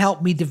 and he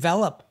helped me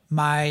develop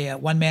my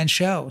one-man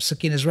show,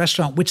 Sakina's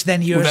Restaurant, which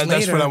then years later...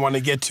 That's what I want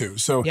to get to.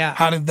 So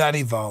how did that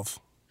evolve?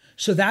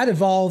 So that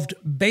evolved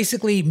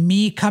basically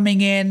me coming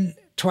in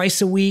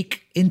twice a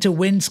week into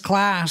Wynn's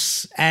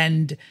class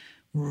and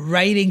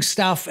writing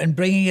stuff and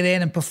bringing it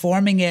in and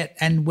performing it,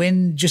 and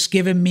Wynn just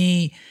giving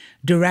me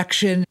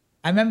direction.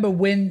 I remember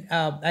Wynn,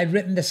 I'd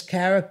written this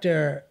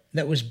character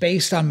that was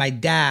based on my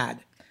dad.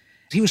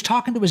 He was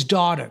talking to his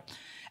daughter,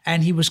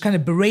 And he was kind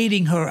of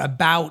berating her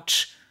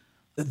about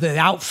the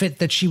outfit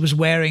that she was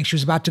wearing. She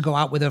was about to go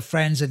out with her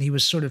friends, and he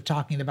was sort of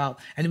talking about,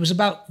 and it was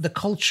about the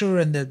culture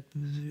and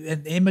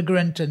the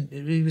immigrant, and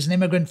he was an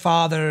immigrant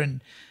father.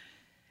 And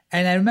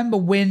I remember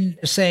Win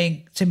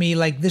saying to me,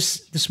 like,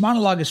 this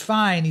monologue is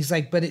fine. He's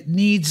like, but it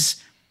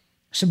needs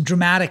some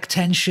dramatic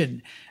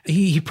tension.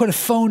 He put a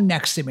phone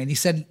next to me and he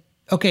said,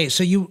 okay,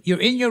 so you're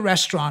in your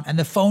restaurant and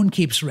the phone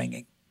keeps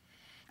ringing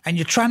and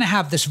you're trying to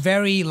have this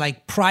very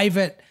like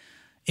private,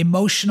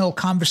 emotional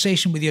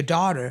conversation with your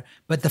daughter,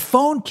 but the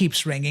phone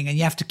keeps ringing and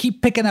you have to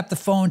keep picking up the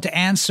phone to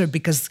answer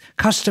because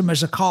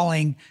customers are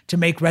calling to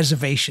make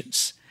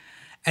reservations.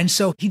 And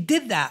so he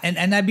did that.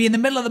 And I'd be in the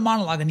middle of the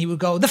monologue and he would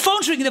go, the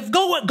phone's ringing,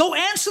 go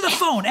answer the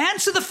phone. And I'd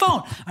answer the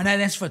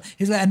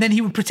phone. And then he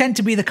would pretend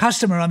to be the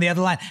customer on the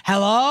other line.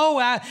 Hello,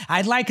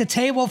 I'd like a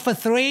table for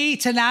 3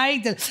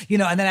 tonight. And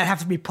then I'd have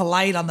to be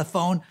polite on the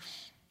phone.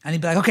 And he'd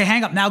be like, okay,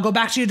 hang up now, go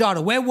back to your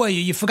daughter. Where were you?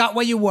 You forgot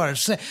where you were.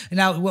 So,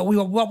 now, what we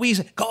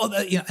go,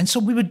 and so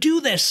we would do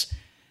this.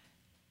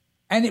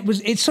 And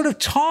it sort of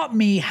taught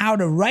me how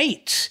to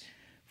write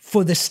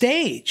for the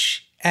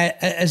stage,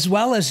 as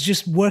well as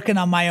just working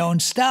on my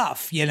own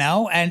stuff,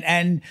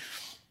 and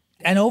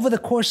over the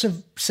course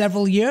of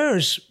several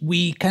years,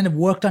 we kind of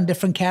worked on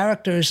different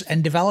characters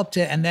and developed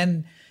it. And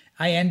then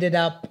I ended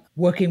up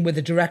working with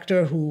a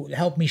director who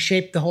helped me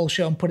shape the whole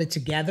show and put it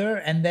together.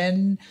 And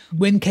then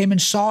Win came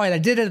and saw it. I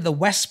did it at the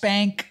West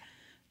Bank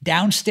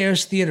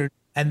Downstairs Theater.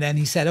 And then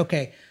he said,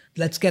 okay,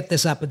 let's get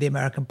this up at the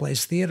American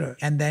Place Theater.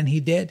 And then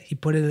he did. He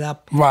put it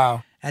up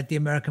at the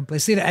American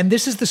Place Theater. And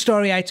this is the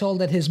story I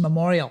told at his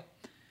memorial.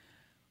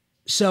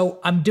 So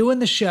I'm doing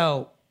the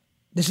show.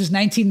 This is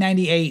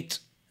 1998.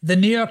 The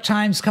New York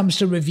Times comes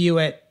to review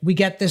it. We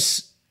get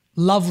this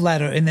love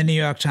letter in the New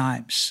York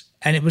Times.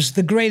 And it was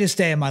the greatest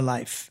day of my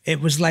life.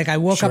 It was like I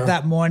woke up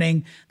that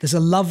morning. There's a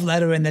love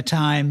letter in the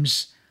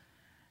Times.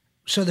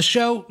 So the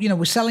show,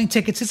 we're selling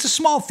tickets. It's a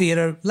small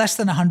theater, less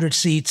than 100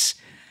 seats.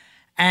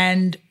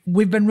 And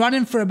we've been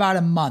running for about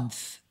a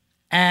month.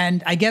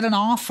 And I get an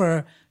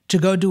offer to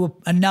go do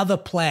another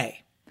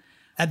play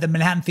at the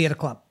Manhattan Theater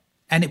Club.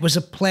 And it was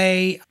a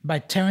play by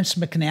Terrence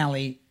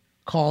McNally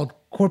called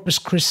Corpus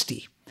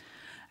Christi.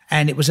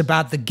 And it was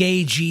about the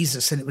gay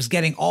Jesus, and it was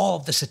getting all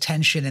of this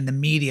attention in the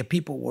media.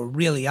 People were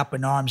really up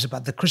in arms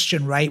about the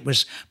Christian right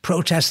was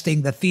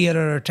protesting the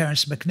theater.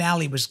 Terrence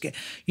McNally was,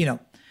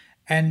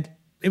 and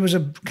it was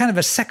a kind of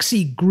a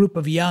sexy group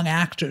of young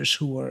actors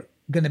who were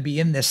going to be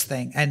in this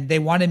thing. And they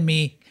wanted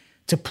me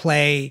to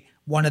play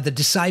one of the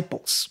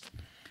disciples.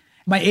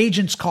 My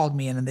agents called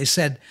me in and they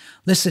said,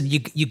 listen,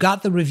 you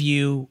got the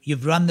review.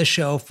 You've run the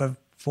show for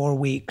 4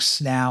 weeks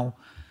now.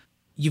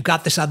 You've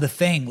got this other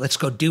thing. Let's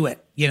go do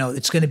it.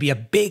 It's going to be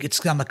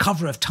it's on the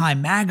cover of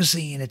Time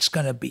magazine. It's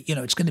going to be,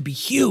 it's going to be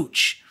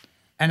huge.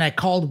 And I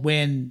called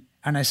Win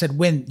and I said,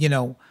 Win,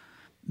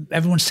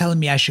 everyone's telling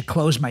me I should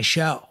close my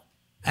show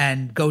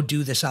and go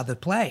do this other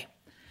play.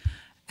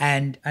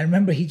 And I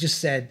remember he just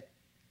said,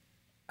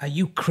 are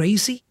you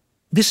crazy?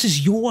 This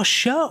is your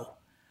show.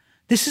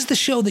 This is the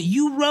show that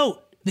you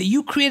wrote, that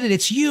you created.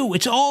 It's you.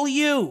 It's all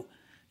you.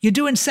 You're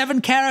doing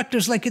 7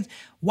 characters.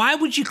 Why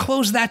would you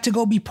close that to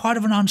go be part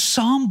of an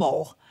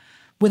ensemble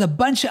with a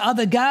bunch of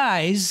other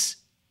guys,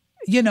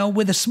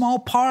 with a small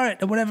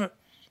part or whatever?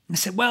 And I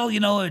said, well,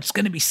 it's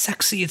going to be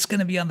sexy. It's going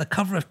to be on the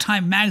cover of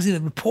Time magazine.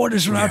 The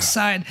reporters are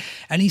outside.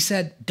 And he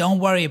said, don't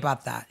worry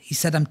about that. He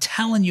said, I'm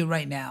telling you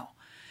right now,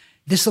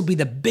 this will be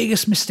the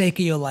biggest mistake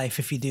of your life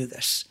if you do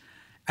this.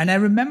 And I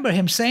remember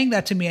him saying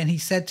that to me. And he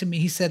said,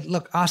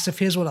 look, Asif,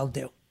 here's what I'll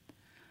do.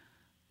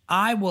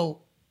 I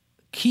will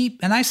keep,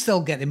 and I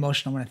still get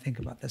emotional when I think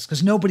about this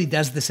because nobody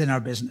does this in our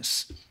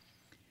business.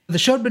 The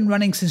show had been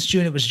running since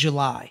June. It was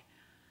July.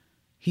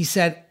 He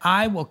said,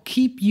 I will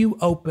keep you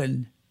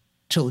open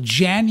till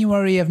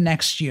January of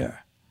next year,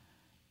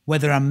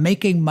 whether I'm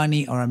making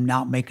money or I'm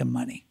not making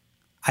money.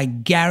 I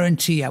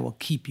guarantee I will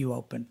keep you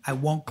open. I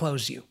won't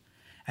close you.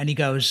 And he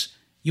goes,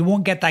 you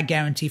won't get that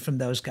guarantee from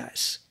those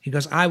guys. He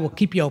goes, I will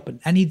keep you open.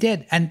 And he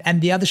did.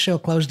 And the other show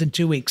closed in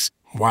 2 weeks.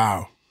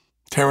 Wow.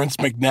 Terrence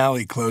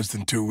McNally closed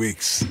in 2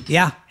 weeks.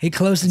 Yeah, he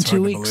closed in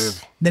 2 weeks.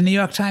 Believe. The New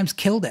York Times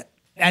killed it.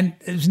 And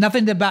there's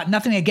nothing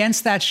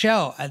against that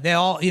show. They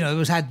all,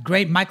 it had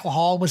great, Michael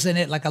Hall was in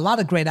it, like a lot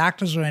of great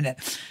actors were in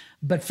it.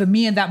 But for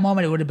me in that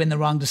moment, it would have been the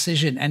wrong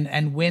decision.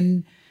 And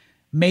Win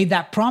made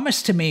that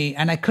promise to me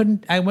and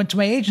I went to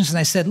my agents and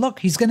I said, look,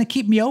 he's going to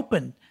keep me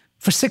open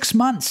for 6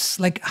 months.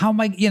 Like how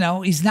am I,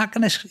 he's not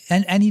going to,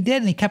 and he did,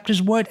 and he kept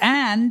his word.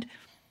 And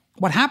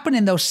what happened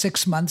in those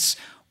 6 months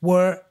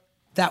were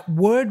that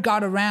word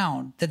got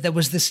around that there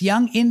was this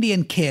young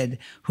Indian kid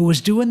who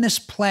was doing this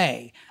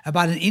play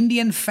about an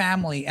Indian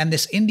family and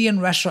this Indian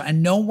restaurant,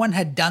 and no one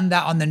had done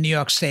that on the New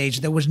York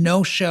stage. There was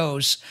no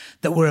shows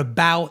that were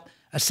about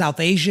a South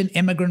Asian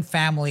immigrant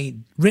family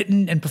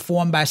written and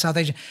performed by a South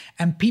Asian.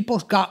 And people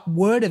got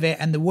word of it,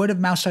 and the word of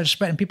mouth started to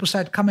spread, and people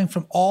started coming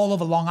from all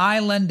over Long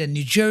Island and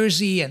New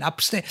Jersey and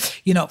upstate,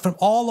 from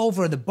all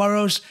over the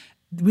boroughs.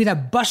 We'd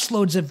have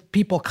busloads of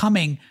people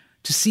coming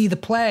to see the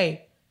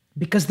play.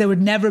 because there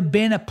had never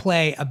been a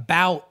play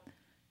about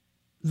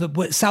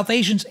the South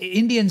Asians,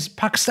 Indians,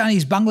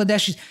 Pakistanis,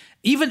 Bangladeshis,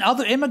 even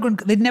other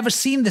immigrant. They'd never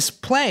seen this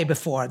play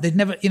before. They'd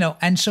never,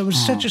 and so it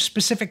was such a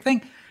specific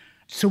thing.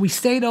 So we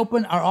stayed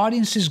open. Our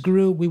audiences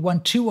grew. We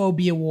won 2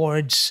 Obie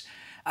Awards,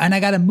 and I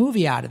got a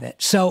movie out of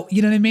it. So,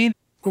 you know what I mean?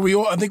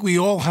 Well, I think we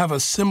all have a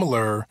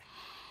similar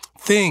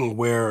thing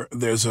where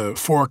there's a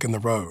fork in the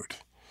road.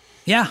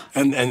 Yeah.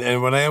 And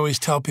what I always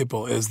tell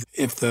people is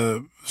if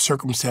the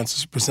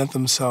circumstances present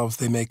themselves,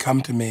 they may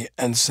come to me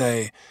and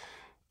say,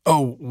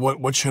 oh,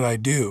 what should I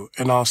do?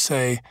 And I'll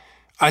say,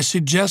 I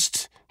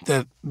suggest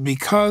that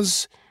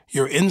because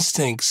your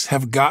instincts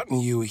have gotten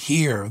you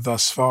here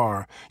thus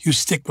far, you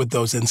stick with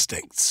those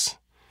instincts.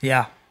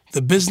 Yeah.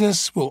 The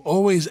business will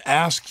always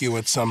ask you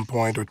at some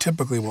point, or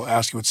typically will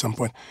ask you at some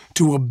point,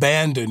 to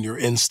abandon your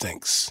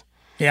instincts.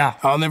 Yeah.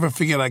 I'll never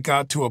forget, I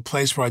got to a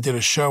place where I did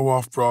a show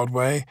off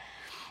Broadway,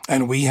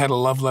 and we had a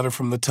love letter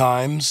from the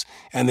Times,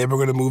 and they were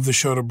going to move the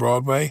show to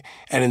Broadway,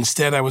 and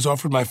instead I was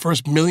offered my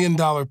first $1 million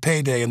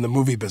payday in the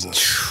movie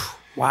business.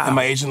 Wow. And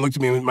my agent looked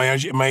at me, and my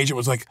agent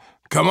was like,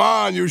 come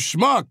on, you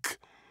schmuck.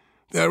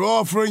 They're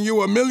offering you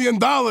 $1 million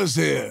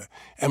here.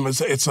 And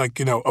it's like,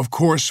 of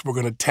course we're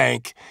going to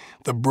tank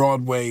the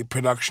Broadway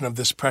production of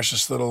this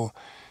precious little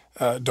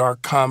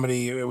dark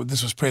comedy.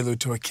 This was Prelude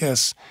to a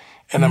Kiss.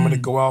 And I'm going to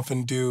go off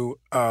and do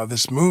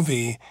this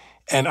movie.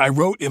 And I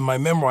wrote in my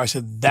memoir, I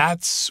said,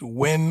 that's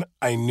when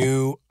I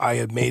knew I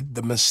had made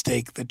the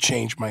mistake that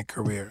changed my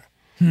career.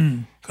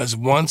 Because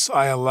once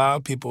I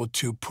allowed people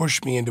to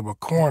push me into a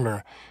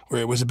corner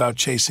where it was about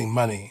chasing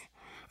money,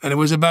 and it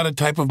was about a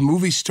type of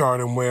movie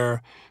stardom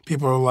where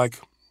people are like,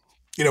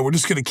 we're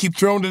just going to keep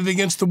throwing it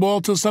against the wall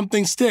till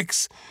something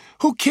sticks.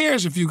 Who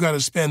cares if you got to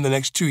spend the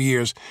next 2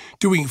 years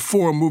doing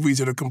 4 movies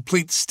that are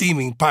complete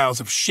steaming piles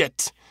of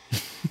shit?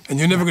 And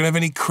you're never going to have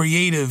any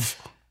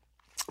creative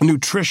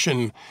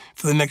nutrition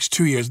for the next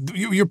 2 years.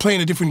 You're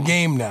playing a different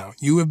game now.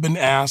 You have been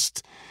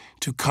asked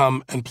to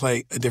come and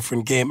play a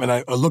different game. And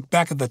I look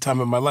back at that time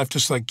in my life,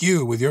 just like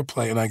you with your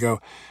play, and I go,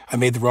 I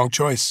made the wrong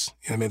choice.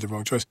 I made the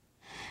wrong choice.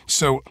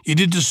 So you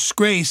did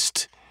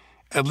Disgraced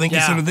at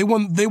Lincoln Center. They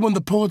won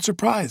the Pulitzer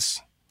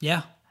Prize.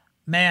 Yeah.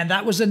 Man,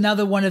 that was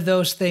another one of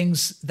those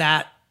things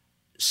that,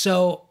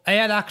 so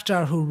Ayad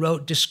Akhtar, who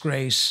wrote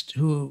Disgraced,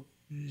 who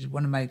is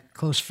one of my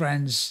close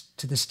friends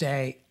to this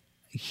day,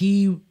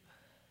 he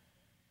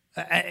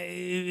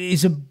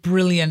is a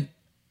brilliant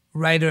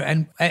writer.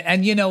 And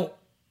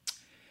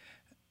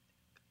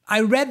I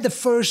read the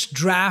first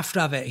draft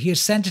of it. He had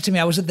sent it to me.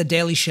 I was at the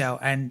Daily Show,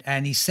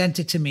 and he sent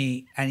it to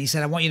me, and he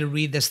said, I want you to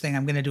read this thing.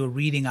 I'm going to do a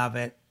reading of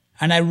it.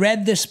 And I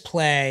read this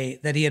play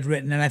that he had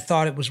written, and I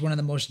thought it was one of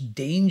the most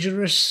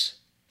dangerous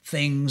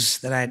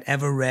things that I'd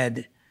ever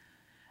read.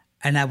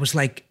 And I was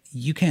like,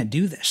 you can't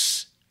do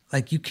this.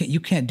 Like, you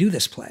can't do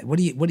this play. What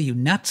are you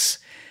nuts?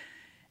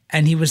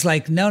 And he was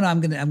like, no, I'm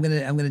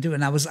gonna do it.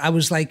 And I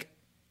was like,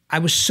 I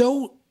was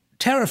so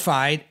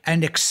terrified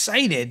and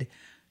excited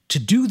to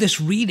do this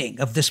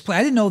reading of this play.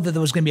 I didn't know that there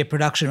was going to be a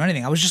production or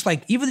anything. I was just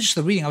like, even just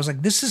the reading, I was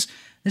like, this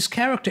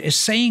character is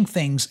saying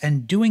things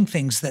and doing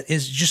things that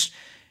is just,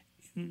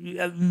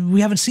 we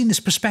haven't seen this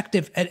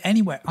perspective at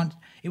anywhere.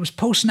 It was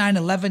post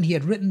 9/11. He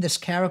had written this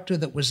character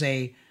that was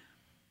a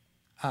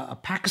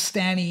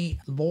Pakistani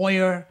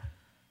lawyer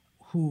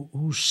who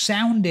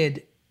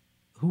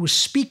was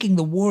speaking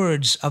the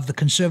words of the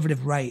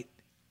conservative right.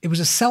 It was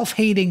a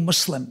self-hating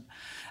Muslim.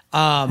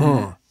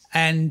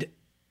 And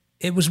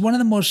it was one of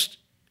the most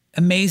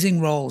amazing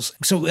roles.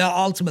 So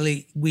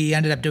ultimately, we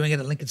ended up doing it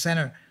at Lincoln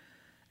Center,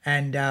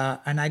 and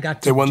I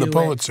got to. They won the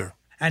Pulitzer,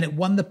 and it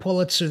won the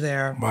Pulitzer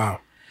there.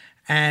 Wow!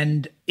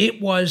 And it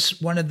was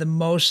one of the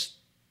most,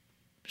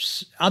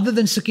 other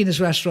than Sakina's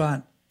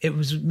Restaurant, it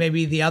was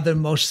maybe the other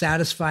most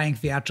satisfying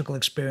theatrical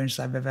experience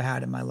I've ever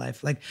had in my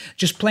life. Like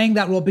just playing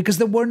that role, because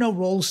there were no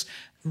roles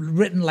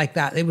written like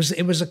that. It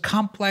was a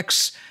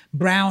complex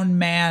brown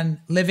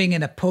man living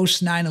in a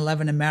post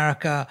 9/11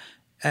 America.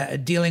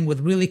 Dealing with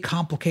really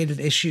complicated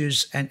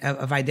issues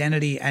of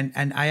identity, and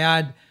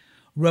Ayad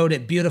wrote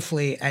it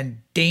beautifully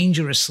and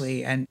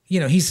dangerously. And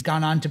he's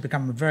gone on to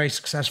become a very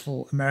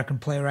successful American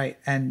playwright,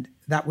 and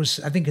that was,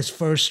 I think, his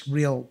first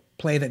real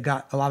play that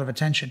got a lot of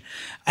attention.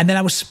 And then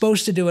I was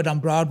supposed to do it on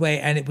Broadway,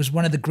 and it was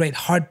one of the great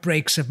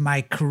heartbreaks of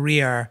my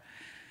career.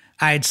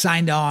 I had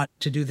signed on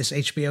to do this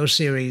HBO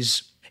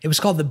series. It was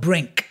called The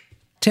Brink.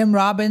 Tim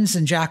Robbins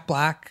and Jack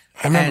Black.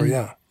 I remember,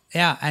 yeah.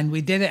 Yeah, and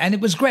we did it, and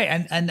it was great,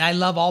 and I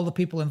love all the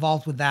people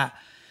involved with that.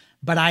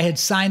 But I had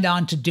signed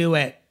on to do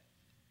it,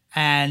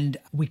 and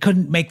we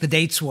couldn't make the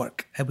dates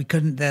work. And we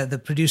couldn't,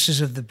 the producers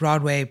of the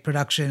Broadway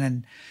production,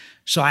 and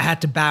so I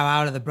had to bow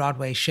out of the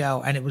Broadway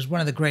show. And it was one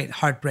of the great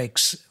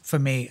heartbreaks for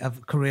me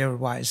of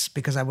career-wise,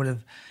 because I would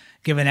have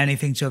given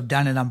anything to have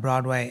done it on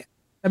Broadway.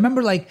 I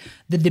remember like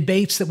the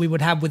debates that we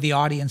would have with the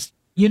audience.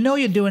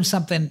 You're doing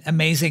something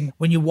amazing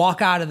when you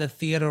walk out of the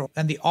theater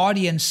and the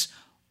audience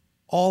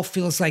all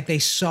feels like they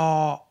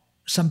saw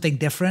something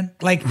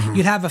different. Like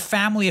you'd have a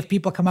family of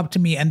people come up to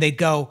me and they'd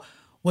go,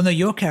 well, no,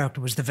 your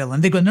character was the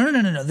villain. They go, no.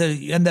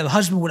 And the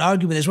husband would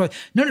argue with his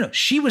wife, no,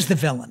 she was the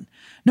villain.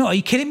 No, are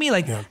you kidding me?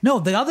 Like, no,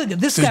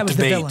 this guy was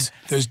the villain.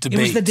 There's debate.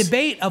 It was the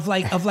debate of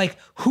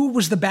who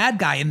was the bad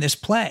guy in this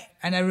play.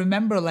 And I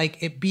remember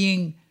it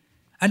being,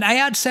 and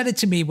Ayad said it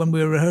to me when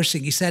we were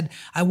rehearsing. He said,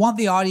 I want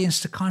the audience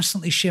to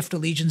constantly shift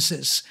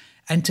allegiances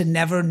and to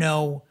never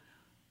know.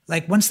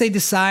 Like once they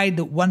decide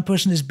that one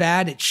person is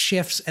bad, it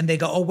shifts and they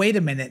go, oh, wait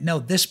a minute. No,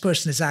 this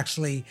person is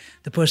actually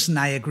the person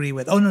I agree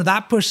with. Oh, no,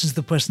 that person's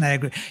the person I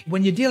agree.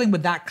 When you're dealing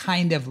with that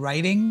kind of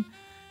writing,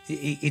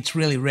 it's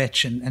really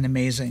rich and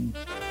amazing.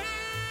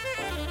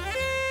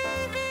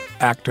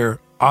 Actor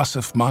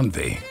Aasif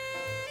Mandvi.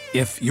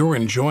 If you're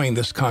enjoying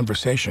this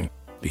conversation,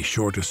 be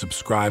sure to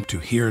subscribe to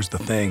Here's the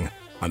Thing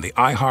on the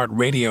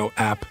iHeartRadio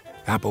app,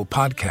 Apple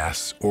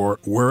Podcasts, or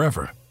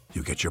wherever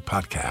you get your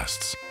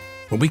podcasts.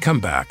 When we come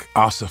back,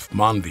 Aasif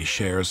Mandvi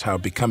shares how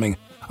becoming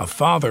a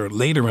father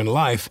later in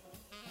life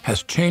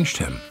has changed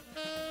him.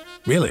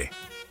 Really.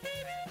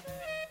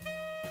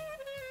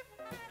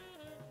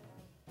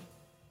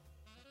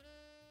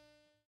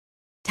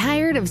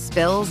 Tired of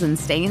spills and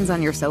stains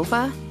on your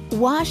sofa?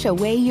 Wash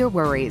away your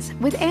worries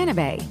with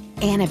Anabei.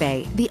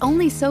 Anabei, the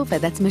only sofa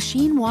that's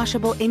machine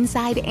washable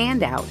inside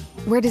and out,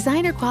 where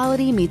designer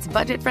quality meets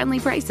budget-friendly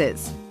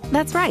prices.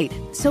 That's right,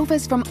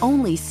 sofas from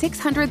only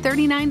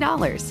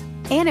 $639.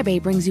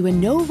 Anabei brings you a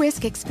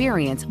no-risk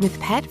experience with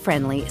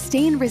pet-friendly,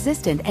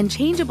 stain-resistant, and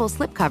changeable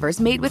slipcovers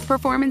made with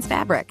performance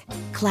fabric,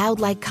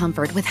 cloud-like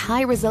comfort with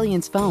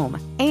high-resilience foam,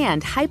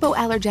 and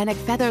hypoallergenic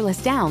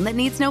featherless down that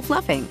needs no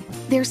fluffing.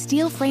 Their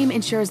steel frame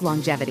ensures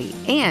longevity,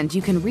 and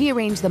you can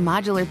rearrange the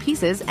modular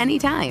pieces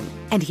anytime.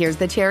 And here's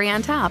the cherry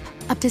on top,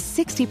 up to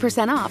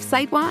 60% off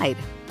site-wide.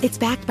 It's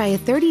backed by a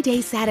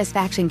 30-day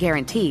satisfaction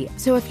guarantee,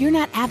 so if you're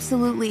not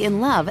absolutely in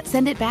love,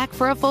 send it back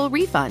for a full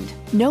refund.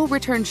 No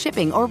return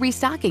shipping or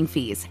restocking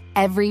fees.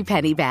 Every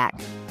penny back.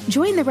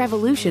 Join the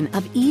revolution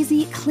of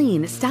easy,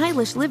 clean,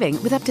 stylish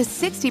living with up to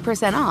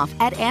 60% off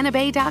at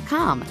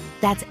anabei.com.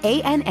 That's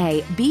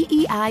ANABEI.com.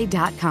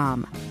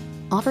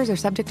 Offers are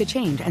subject to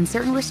change and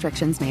certain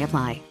restrictions may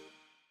apply.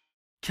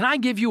 Can I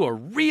give you a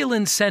real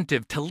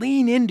incentive to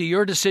lean into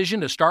your decision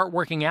to start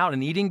working out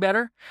and eating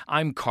better?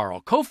 I'm Carl,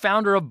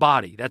 co-founder of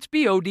Body. That's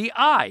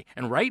BODI.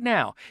 And right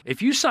now,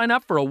 if you sign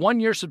up for a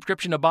 1-year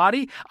subscription to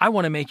Body, I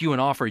want to make you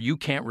an offer you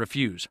can't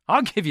refuse.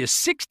 I'll give you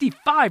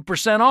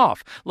 65%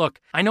 off.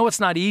 Look, I know it's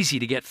not easy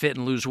to get fit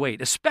and lose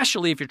weight,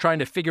 especially if you're trying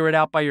to figure it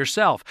out by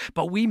yourself,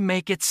 but we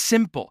make it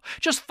simple.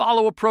 Just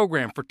follow a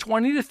program for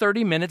 20 to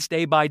 30 minutes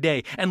day by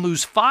day and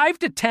lose 5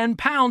 to 10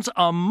 pounds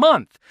a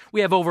month.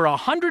 We have over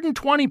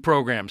 120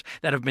 programs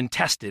that have been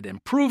tested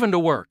and proven to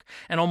work,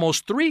 and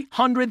almost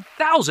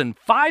 300,000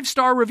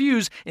 5-star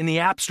reviews in the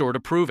App Store to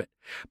prove it.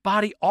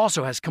 Body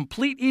also has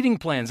complete eating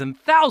plans and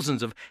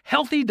thousands of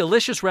healthy,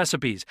 delicious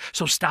recipes.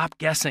 So stop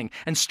guessing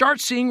and start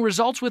seeing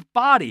results with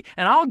Body,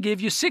 and I'll give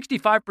you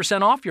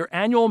 65% off your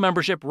annual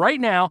membership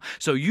right now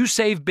so you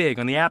save big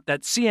on the app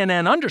that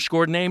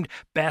CNN_ named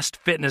Best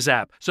Fitness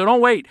App. So don't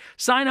wait.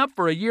 Sign up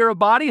for a year of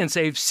Body and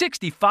save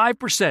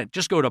 65%.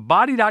 Just go to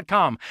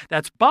body.com.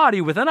 That's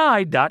body with an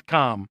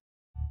I.com.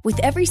 With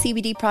every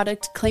CBD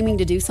product claiming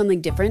to do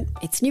something different,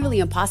 it's nearly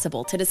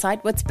impossible to decide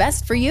what's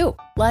best for you.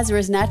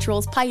 Lazarus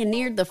Naturals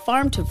pioneered the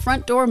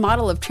farm-to-front-door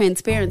model of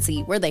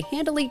transparency, where they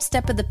handle each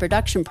step of the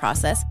production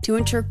process to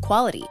ensure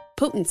quality,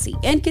 potency,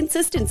 and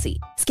consistency.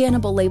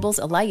 Scannable labels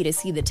allow you to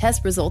see the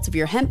test results of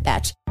your hemp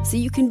batch, so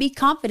you can be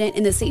confident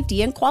in the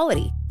safety and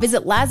quality.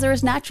 Visit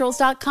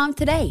LazarusNaturals.com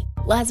today.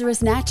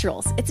 Lazarus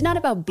Naturals. It's not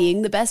about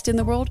being the best in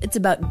the world, it's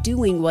about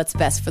doing what's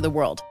best for the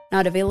world.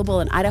 Not available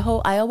in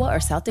Idaho, Iowa,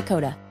 or South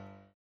Dakota.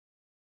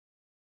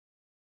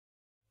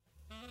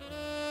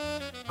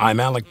 I'm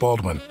Alec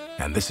Baldwin,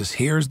 and this is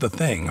Here's the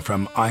Thing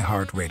from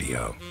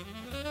iHeartRadio.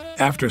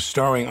 After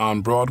starring on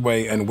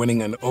Broadway and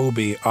winning an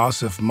Obie,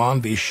 Aasif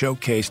Mandvi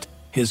showcased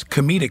his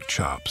comedic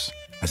chops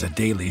as a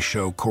Daily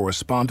Show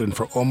correspondent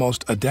for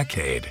almost a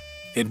decade.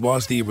 It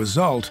was the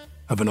result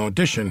of an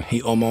audition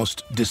he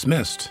almost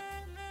dismissed.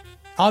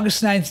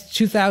 August 9th,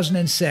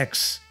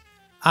 2006,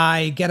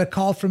 I get a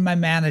call from my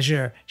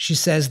manager. She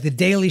says, The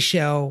Daily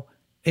Show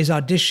is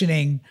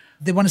auditioning.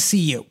 They want to see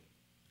you.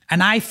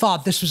 And I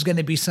thought this was going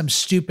to be some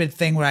stupid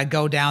thing where I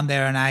go down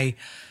there and I,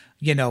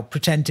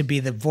 pretend to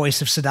be the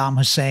voice of Saddam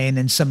Hussein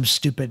in some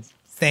stupid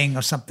thing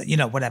or something,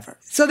 whatever.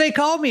 So they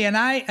called me, and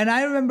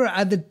I remember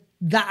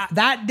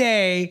that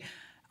day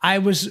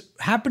I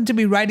happened to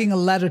be writing a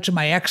letter to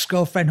my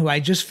ex-girlfriend who I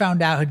just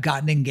found out had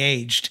gotten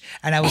engaged.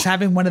 And I was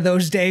having one of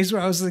those days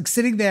where I was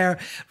sitting there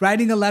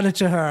writing a letter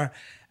to her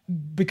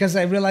because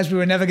I realized we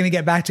were never going to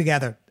get back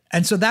together.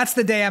 And so that's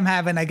the day I'm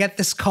having. I get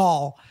this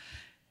call.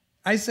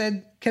 I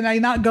said, can I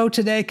not go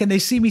today? Can they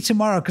see me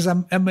tomorrow? Because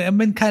I'm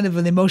in kind of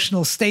an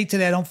emotional state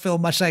today. I don't feel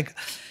much like.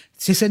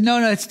 She said,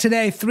 no, it's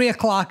today.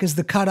 3:00 is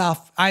the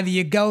cutoff. Either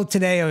you go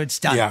today or it's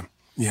done.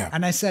 Yeah.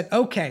 And I said,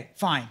 okay,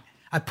 fine.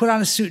 I put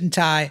on a suit and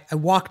tie. I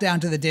walked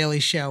down to the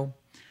Daily Show.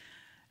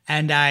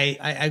 And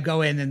I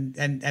go in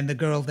and the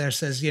girl there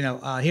says, here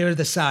are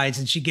the sides,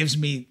 and she gives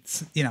me,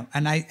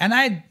 and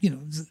I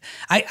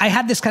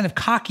had this kind of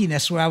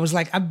cockiness where I was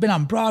like, I've been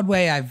on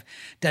Broadway, I've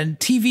done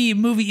TV,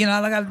 movie,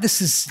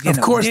 this is,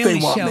 of course Daily they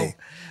want Show. me.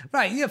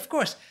 Right, yeah, of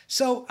course.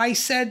 So I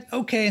said,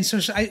 okay, and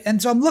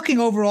so I'm looking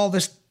over all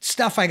this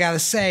stuff I got to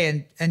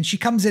say, and she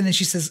comes in and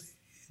she says,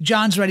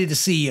 John's ready to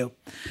see you.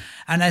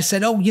 And I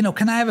said,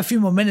 can I have a few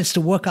more minutes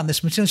to work on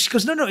this material? She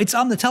goes, no, it's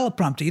on the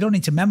teleprompter. You don't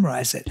need to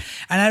memorize it.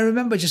 And I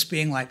remember just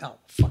being like, oh,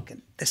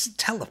 fucking this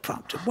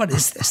teleprompter. What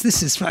is this?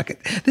 This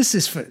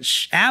is for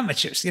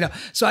amateurs,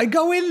 So I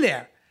go in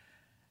there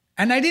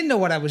and I didn't know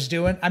what I was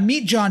doing. I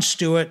meet Jon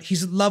Stewart.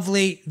 He's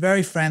lovely,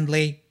 very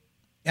friendly.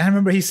 And I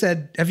remember he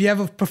said, have you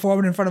ever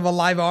performed in front of a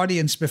live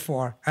audience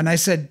before? And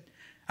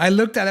I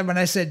looked at him and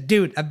I said,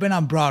 dude, I've been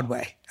on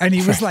Broadway. And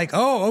he was like,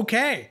 oh,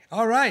 okay.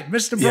 All right,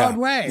 Mr.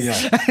 Broadway.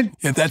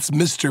 Yeah, that's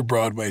Mr.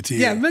 Broadway to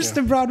you. Yeah,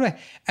 Mr. Broadway.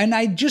 And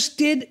I just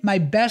did my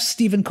best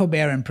Stephen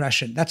Colbert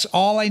impression. That's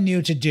all I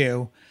knew to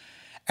do.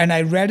 And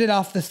I read it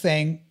off the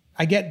thing.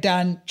 I get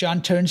done.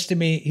 John turns to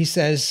me. He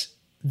says,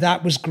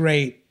 that was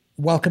great.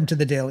 Welcome to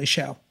The Daily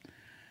Show.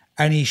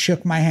 And he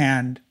shook my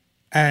hand.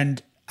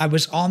 And I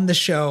was on the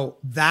show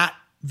that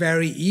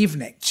very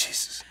evening.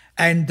 Jesus.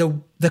 And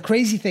the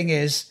crazy thing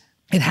is,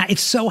 it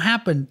so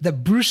happened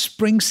that Bruce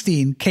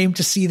Springsteen came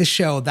to see the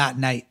show that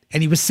night,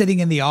 and he was sitting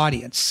in the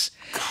audience.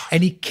 God.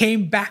 And he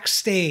came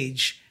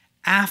backstage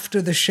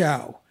after the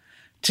show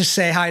to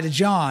say hi to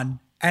John,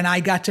 and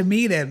I got to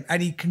meet him,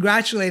 and he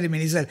congratulated me,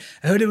 and he said,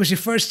 I heard it was your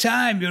first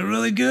time. You're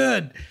really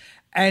good.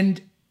 And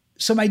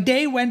so my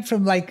day went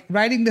from like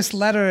writing this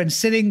letter and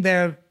sitting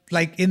there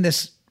like in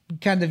this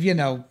kind of,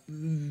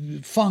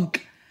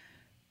 funk,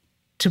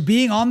 to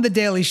being on The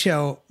Daily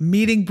Show,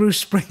 meeting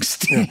Bruce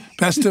Springsteen. Yeah.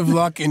 Best of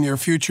luck in your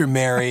future,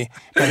 Mary.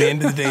 By the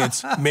end of the day,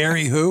 it's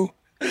Mary who?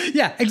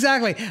 Yeah,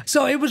 exactly.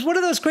 So it was one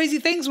of those crazy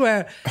things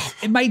where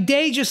my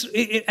day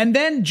and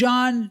then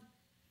John,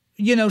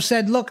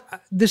 said, look,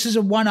 this is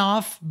a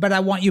one-off, but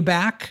I want you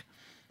back.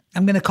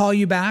 I'm going to call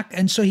you back.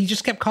 And so he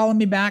just kept calling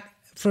me back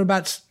for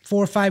about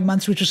 4 or 5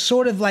 months, which was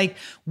sort of like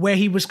where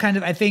he was kind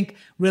of, I think,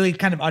 really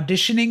kind of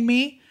auditioning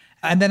me.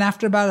 And then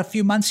after about a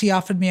few months, he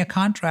offered me a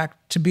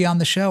contract to be on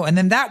the show. And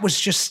then that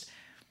was just,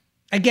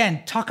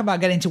 again, talk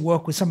about getting to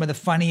work with some of the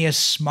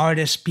funniest,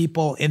 smartest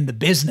people in the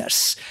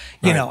business.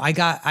 You know, I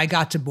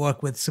got to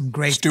work with some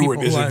great people.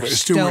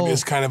 Stewart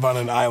is kind of on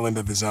an island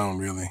of his own,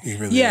 really. He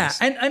really is.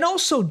 And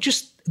also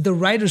just the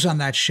writers on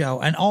that show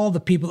and all the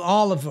people,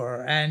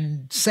 Oliver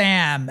and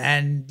Sam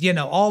and,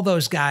 all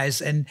those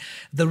guys and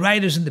the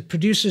writers and the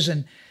producers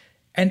and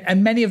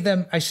many of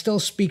them I still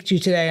speak to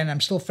today and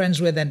I'm still friends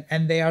with,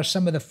 and they are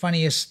some of the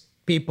funniest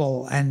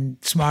people and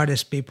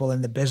smartest people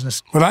in the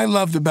business. What I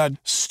loved about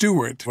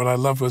Stewart,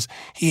 was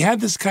he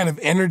had this kind of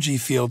energy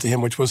feel to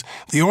him, which was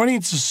the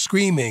audience is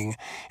screaming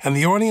and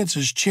the audience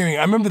is cheering.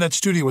 I remember that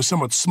studio was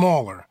somewhat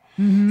smaller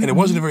and it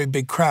wasn't a very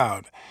big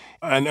crowd.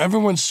 And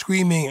everyone's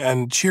screaming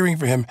and cheering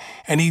for him.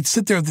 And he'd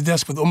sit there at the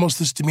desk with almost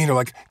this demeanor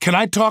like, can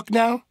I talk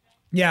now?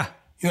 Yeah.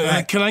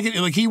 Can I get,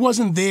 he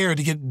wasn't there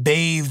to get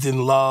bathed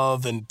in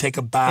love and take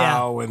a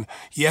bow and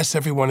yes,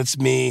 everyone, it's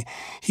me.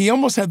 He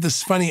almost had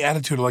this funny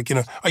attitude like,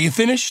 are you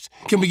finished?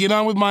 Can we get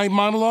on with my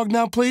monologue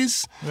now,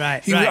 please?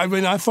 Right. I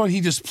mean, I thought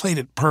he just played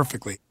it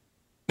perfectly.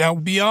 Now,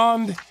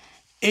 beyond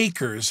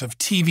acres of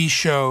TV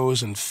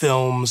shows and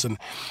films,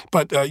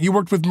 but you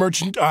worked with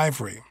Merchant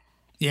Ivory.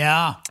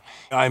 Yeah.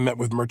 I met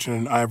with Merchant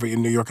and Ivory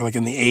in New York like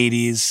in the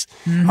 80s.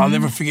 I'll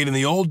never forget, in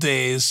the old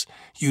days,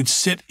 you'd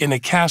sit in a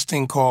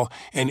casting call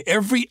and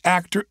every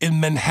actor in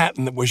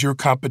Manhattan that was your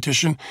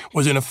competition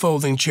was in a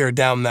folding chair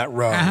down that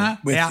row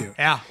with you.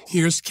 Yeah.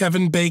 Here's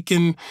Kevin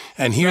Bacon,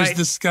 and here's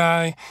this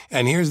guy,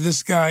 and here's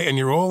this guy, and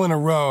you're all in a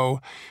row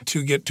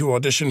to get to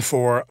audition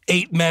for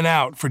 8 Men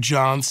Out for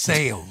John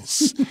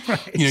Sayles.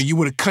 You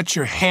would have cut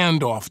your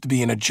hand off to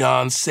be in a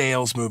John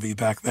Sayles movie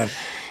back then.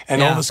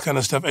 And all this kind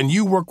of stuff. And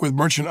you work with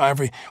Merchant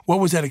Ivory. What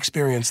was that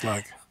experience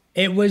like?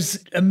 It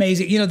was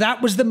amazing.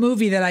 That was the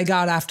movie that I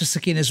got after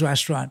Sakina's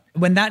Restaurant.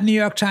 When that New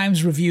York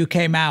Times review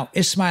came out,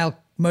 Ismail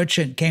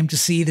Merchant came to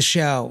see the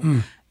show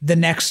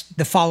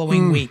the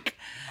following week.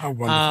 How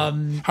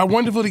wonderful. How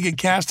wonderful to get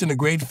cast in a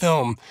great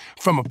film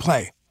from a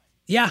play.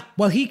 Yeah.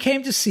 Well, he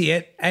came to see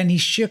it and he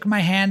shook my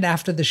hand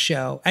after the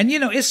show. And,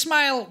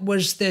 Ismail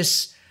was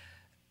this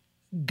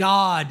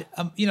god,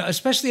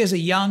 especially as a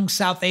young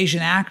South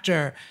Asian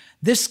actor.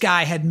 This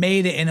guy had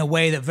made it in a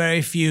way that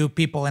very few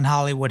people in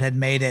Hollywood had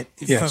made it,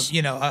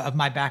 of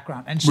my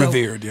background. And so,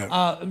 revered,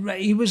 yeah.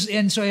 He was,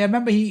 and so I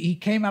remember he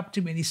came up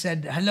to me and he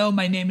said, "Hello,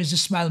 my name is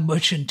Ismail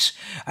Merchant,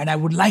 and I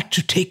would like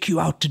to take you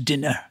out to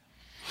dinner."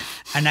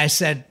 And I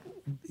said,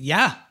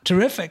 "Yeah,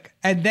 terrific."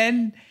 And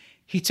then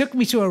he took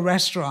me to a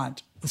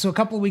restaurant. So a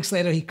couple of weeks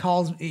later, he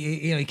called,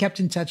 he kept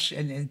in touch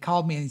and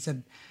called me and he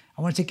said,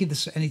 "I want to take you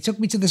this," and he took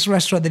me to this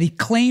restaurant that he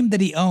claimed that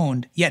he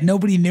owned, yet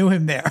nobody knew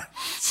him there.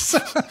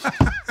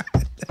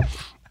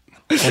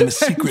 I'm a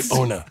secret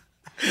owner.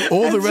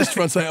 All the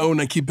restaurants I own,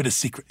 I keep it a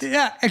secret.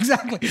 Yeah,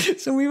 exactly.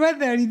 So we went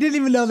there, and he didn't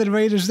even know the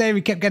waiter's name.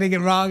 He kept getting it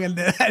wrong, and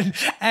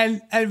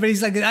but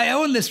he's like, I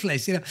own this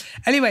place, you know.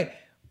 Anyway,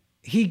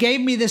 he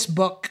gave me this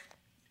book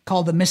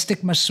called The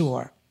Mystic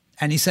Masseur.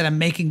 And he said, I'm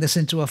making this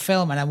into a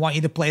film and I want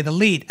you to play the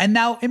lead. And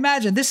now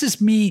imagine, this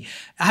is me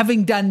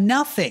having done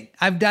nothing.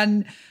 I've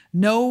done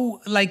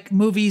no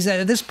movies.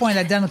 At this point,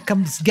 I've done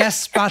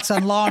guest spots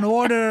on Law and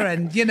Order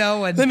and, you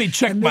know. And let me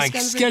check my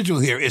schedule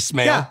here,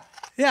 Ismail.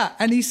 Yeah.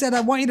 And he said,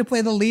 I want you to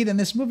play the lead in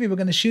this movie. We're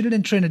going to shoot it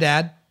in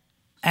Trinidad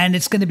and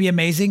it's going to be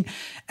amazing.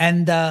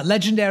 And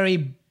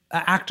legendary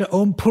actor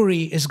Om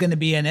Puri is going to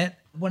be in it.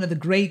 One of the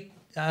great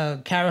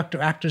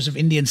character actors of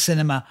Indian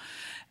cinema.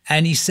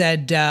 And he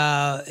said,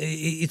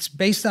 it's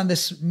based on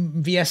this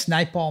V.S.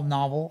 Naipaul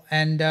novel,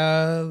 and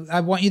I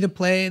want you to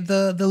play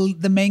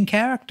the main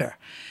character.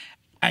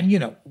 And, you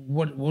know,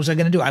 what was I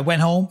going to do? I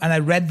went home and I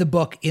read the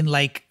book in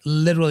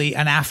literally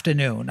an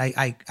afternoon.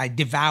 I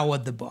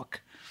devoured the book.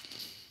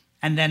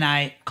 And then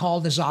I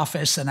called his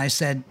office and I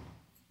said,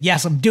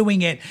 yes, I'm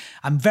doing it.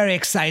 I'm very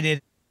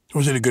excited.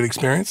 Was it a good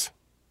experience?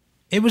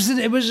 It was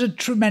a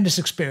tremendous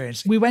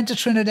experience. We went to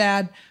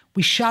Trinidad.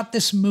 We shot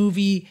this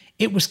movie.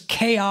 It was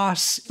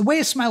chaos. The way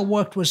Ismail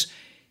worked was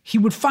he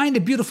would find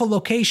a beautiful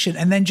location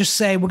and then just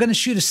say, we're going to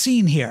shoot a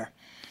scene here.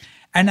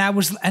 And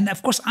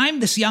of course, I'm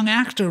this young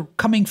actor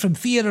coming from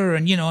theater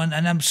and, you know,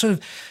 and I'm sort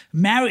of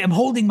married. I'm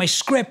holding my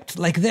script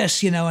like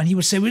this, you know, and he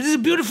would say, well, this is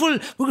beautiful. We're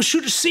going to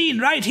shoot a scene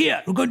right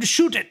here. We're going to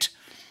shoot it.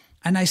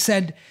 And I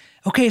said,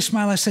 okay,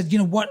 Ismail, I said, you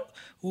know what?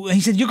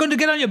 He said, you're going to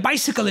get on your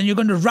bicycle and you're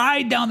going to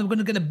ride down. We're going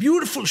to get a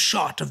beautiful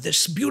shot of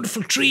this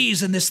beautiful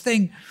trees and this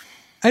thing.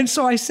 And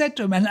so I said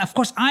to him, and of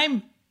course,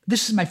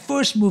 this is my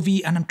first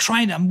movie and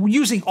I'm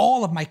using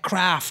all of my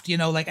craft, you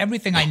know,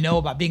 everything I know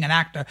about being an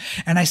actor.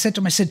 And I said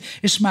to him, I said,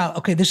 Ismail,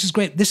 okay, this is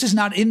great. This is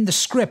not in the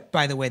script,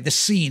 by the way, the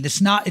scene.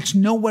 It's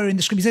nowhere in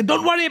the script. He said,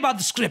 don't worry about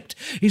the script.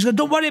 He said,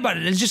 don't worry about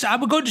it. It's just,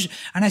 I'm going to,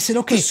 and I said,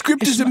 okay. The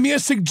script is a mere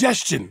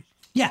suggestion.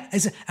 Yeah.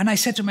 And I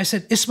said to him, I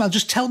said, Ismail,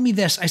 just tell me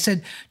this. I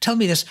said, tell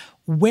me this.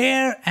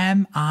 Where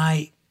am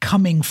I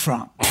coming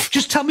from?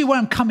 Just tell me where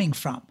I'm coming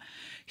from.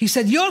 He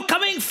said, you're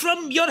coming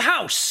from your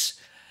house.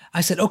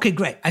 I said, okay,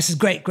 great. I said,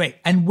 great.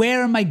 And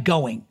where am I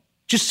going?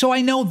 Just so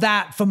I know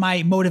that for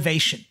my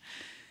motivation.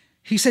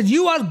 He said,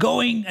 you are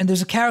going, and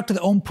there's a character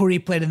that Om Puri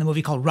played in the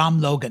movie called Ram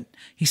Logan.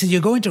 He said,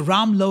 you're going to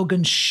Ram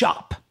Logan's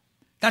shop.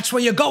 That's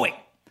where you're going.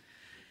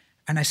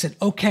 And I said,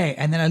 okay.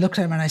 And then I looked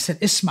at him and I said,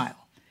 Ismail,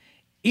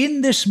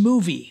 in this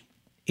movie,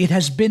 it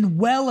has been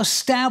well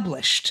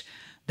established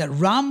that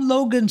Ram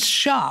Logan's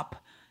shop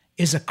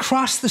is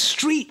across the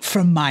street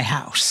from my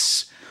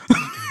house.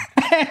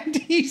 And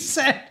he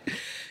said,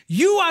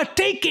 you are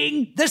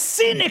taking the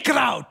scenic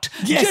route.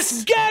 Yes.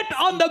 Just get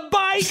on the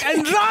bike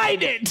and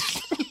ride it.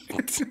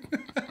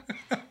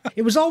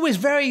 It was always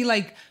very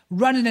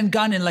running and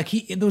gunning.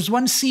 There was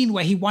one scene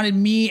where he wanted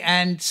me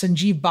and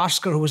Sanjeev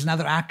Bhaskar, who was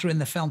another actor in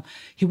the film,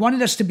 he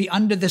wanted us to be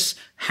under this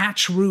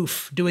hatch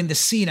roof doing the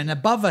scene. And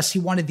above us, he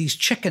wanted these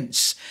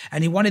chickens.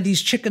 And he wanted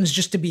these chickens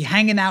just to be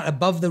hanging out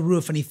above the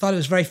roof. And he thought it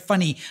was very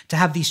funny to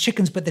have these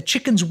chickens, but the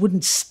chickens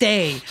wouldn't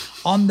stay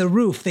on the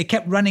roof. They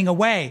kept running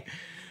away.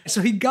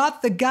 So he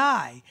got the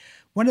guy,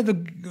 one of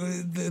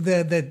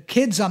the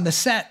kids on the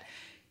set,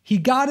 he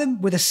got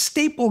him with a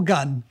staple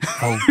gun.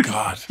 Oh,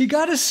 God. He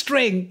got a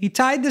string. He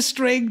tied the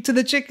string to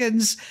the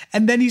chickens,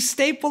 and then he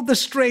stapled the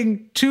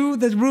string to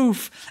the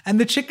roof, and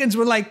the chickens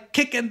were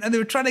kicking, and they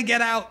were trying to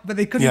get out, but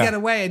they couldn't get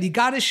away, and he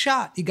got his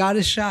shot.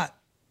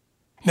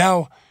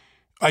 Now,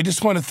 I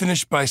just want to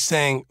finish by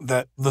saying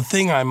that the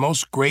thing I'm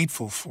most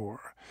grateful for,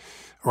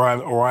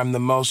 or I'm the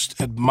most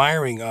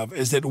admiring of,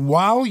 is that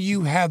while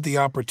you had the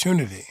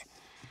opportunity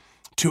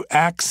to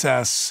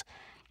access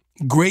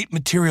great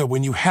material,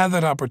 when you had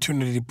that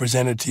opportunity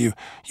presented to you,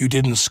 you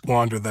didn't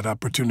squander that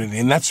opportunity.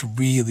 And that's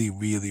really,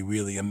 really,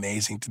 really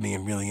amazing to me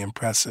and really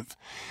impressive.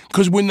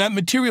 Because when that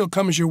material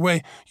comes your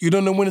way, you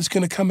don't know when it's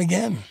going to come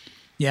again.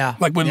 Yeah.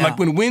 Like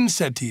when Wynn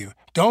said to you,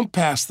 don't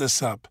pass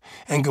this up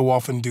and go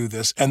off and do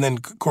this. And then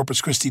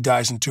Corpus Christi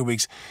dies in 2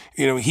 weeks.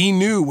 You know, he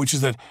knew, which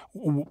is that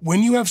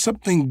when you have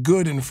something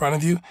good in front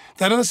of you,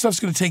 that other stuff's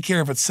going to take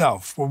care of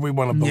itself. Well, we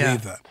want to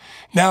believe that.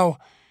 Now,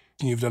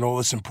 you've done all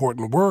this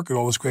important work and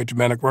all this great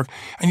dramatic work,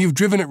 and you've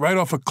driven it right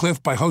off a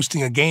cliff by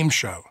hosting a game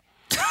show.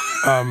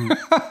 You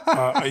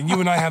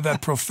and I have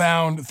that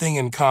profound thing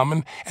in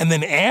common. And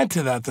then add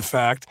to that the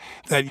fact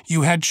that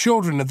you had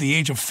children at the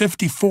age of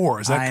 54.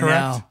 Is that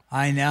correct?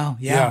 I know.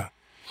 Yeah.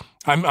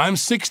 I'm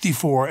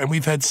 64, and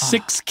we've had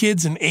 6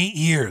 kids in 8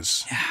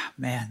 years. Yeah,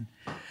 man.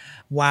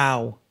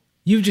 Wow.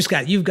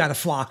 You've got a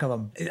flock of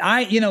them.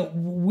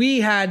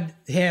 We had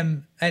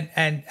him,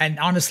 and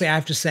honestly, I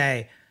have to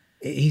say,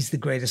 he's the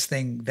greatest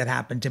thing that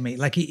happened to me.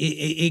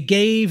 It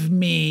gave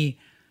me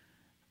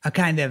a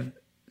kind of,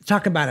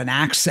 talk about an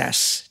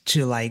access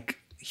to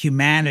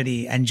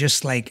humanity and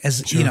just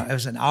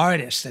as an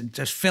artist and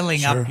just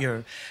filling up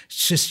your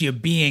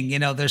being.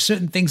 There's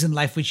certain things in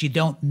life which you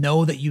don't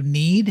know that you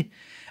need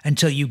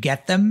until you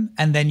get them.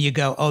 And then you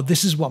go, oh,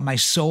 this is what my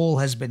soul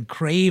has been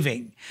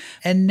craving.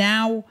 And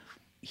now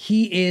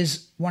he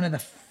is one of the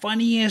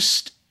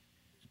funniest,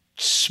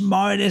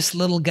 smartest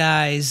little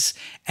guys.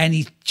 And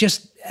he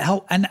just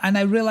helped. And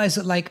I realized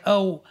that like,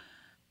 oh,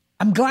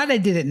 I'm glad I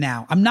did it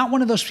now. I'm not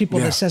one of those people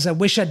that says, I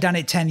wish I'd done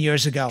it 10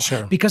 years ago.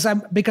 Sure. Because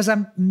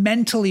I'm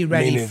mentally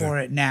ready for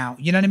it now.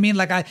 You know what I mean?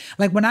 Like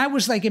when I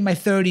was like in my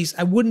 30s,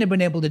 I wouldn't have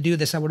been able to do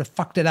this. I would have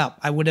fucked it up.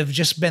 I would have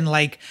just been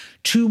like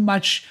too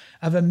much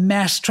of a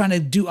mess trying to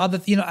do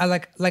other,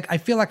 I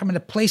feel like I'm in a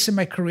place in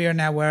my career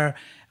now where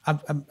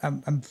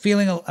I'm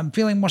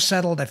feeling more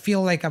settled. I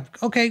feel like I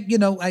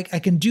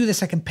can do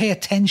this. I can pay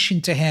attention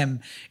to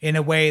him in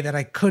a way that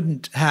I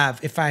couldn't have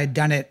if I had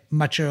done it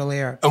much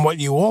earlier. And what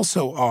you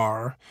also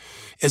are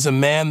is a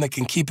man that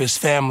can keep his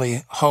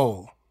family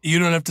whole. You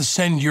don't have to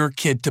send your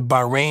kid to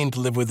Bahrain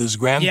to live with his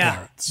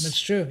grandparents. Yeah, that's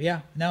true.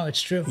 Yeah, no,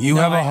 it's true. You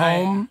have a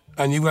home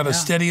and you've got a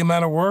steady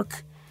amount of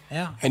work.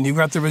 Yeah. And you've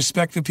got the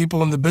respect of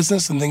people in the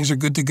business and things are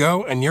good to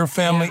go and your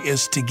family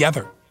is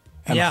together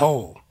and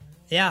whole.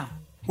 Yeah.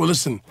 Well,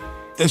 listen,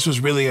 this was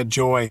really a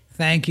joy.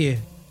 Thank you.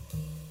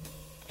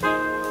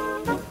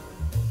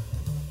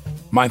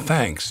 My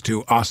thanks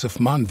to Asif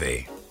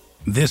Manvi.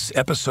 This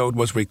episode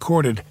was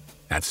recorded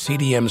at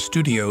CDM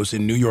Studios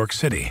in New York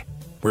City.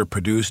 We're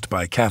produced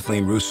by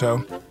Kathleen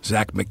Russo,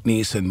 Zach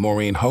McNeese, and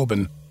Maureen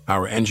Hoban.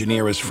 Our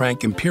engineer is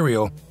Frank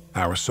Imperial.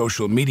 Our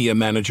social media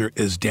manager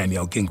is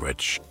Danielle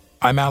Gingrich.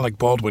 I'm Alec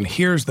Baldwin.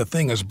 Here's the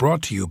Thing is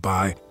brought to you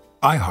by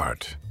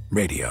iHeart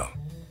Radio.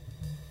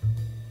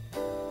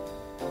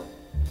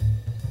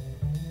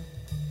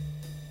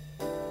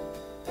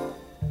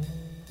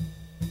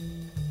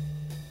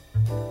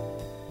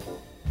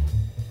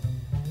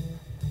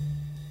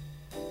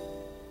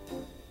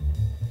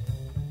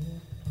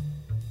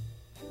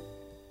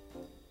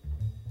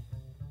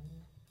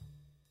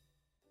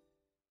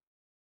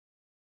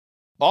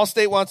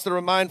 Allstate wants to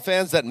remind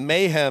fans that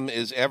mayhem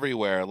is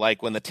everywhere,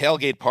 like when the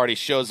tailgate party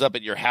shows up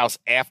at your house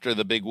after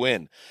the big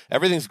win.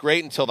 Everything's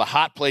great until the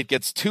hot plate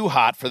gets too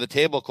hot for the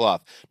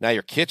tablecloth. Now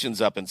your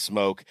kitchen's up in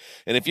smoke.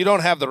 And if you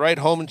don't have the right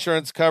home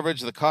insurance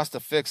coverage, the cost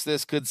to fix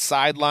this could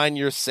sideline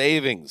your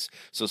savings.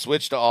 So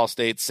switch to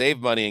Allstate,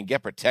 save money, and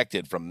get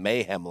protected from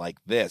mayhem like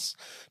this.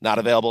 Not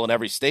available in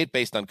every state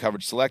based on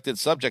coverage selected,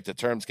 subject to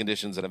terms,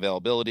 conditions, and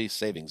availability.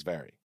 Savings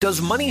vary. Does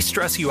money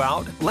stress you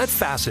out? Let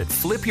Facet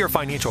flip your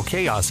financial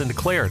chaos into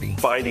clarity.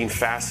 Finding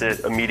Facet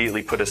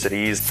immediately put us at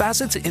ease.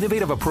 Facet's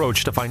innovative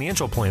approach to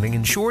financial planning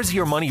ensures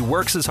your money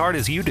works as hard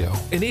as you do,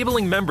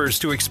 enabling members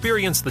to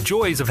experience the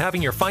joys of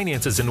having your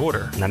finances in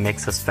order. And that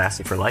makes us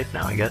Facet for life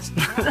now, I guess.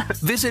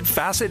 Visit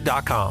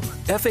Facet.com,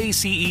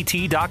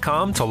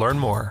 FACET.com to learn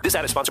more. This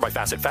ad is sponsored by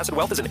Facet. Facet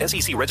Wealth is an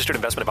SEC registered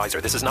investment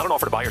advisor. This is not an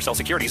offer to buy or sell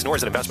securities, nor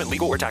is it investment,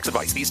 legal, or tax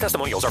advice. These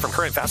testimonials are from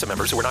current Facet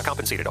members who are not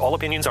compensated. All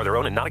opinions are their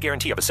own and not a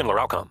guarantee of a similar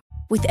outcome.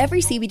 With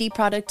every CBD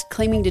product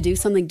claiming to do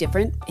something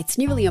different, it's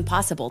nearly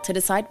impossible to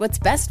decide what's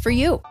best for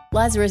you.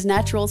 Lazarus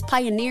Naturals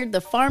pioneered the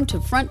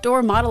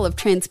farm-to-front-door model of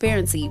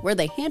transparency, where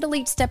they handle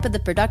each step of the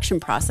production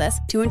process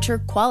to ensure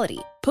quality,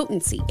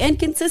 potency, and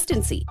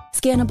consistency.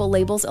 Scannable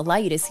labels allow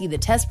you to see the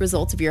test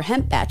results of your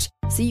hemp batch,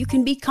 so you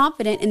can be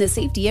confident in the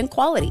safety and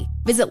quality.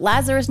 Visit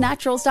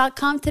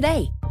LazarusNaturals.com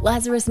today.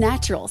 Lazarus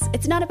Naturals.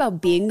 It's not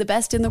about being the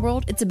best in the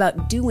world, it's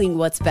about doing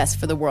what's best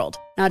for the world.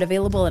 Not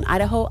available in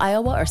Idaho,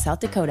 Iowa, or South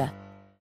Dakota.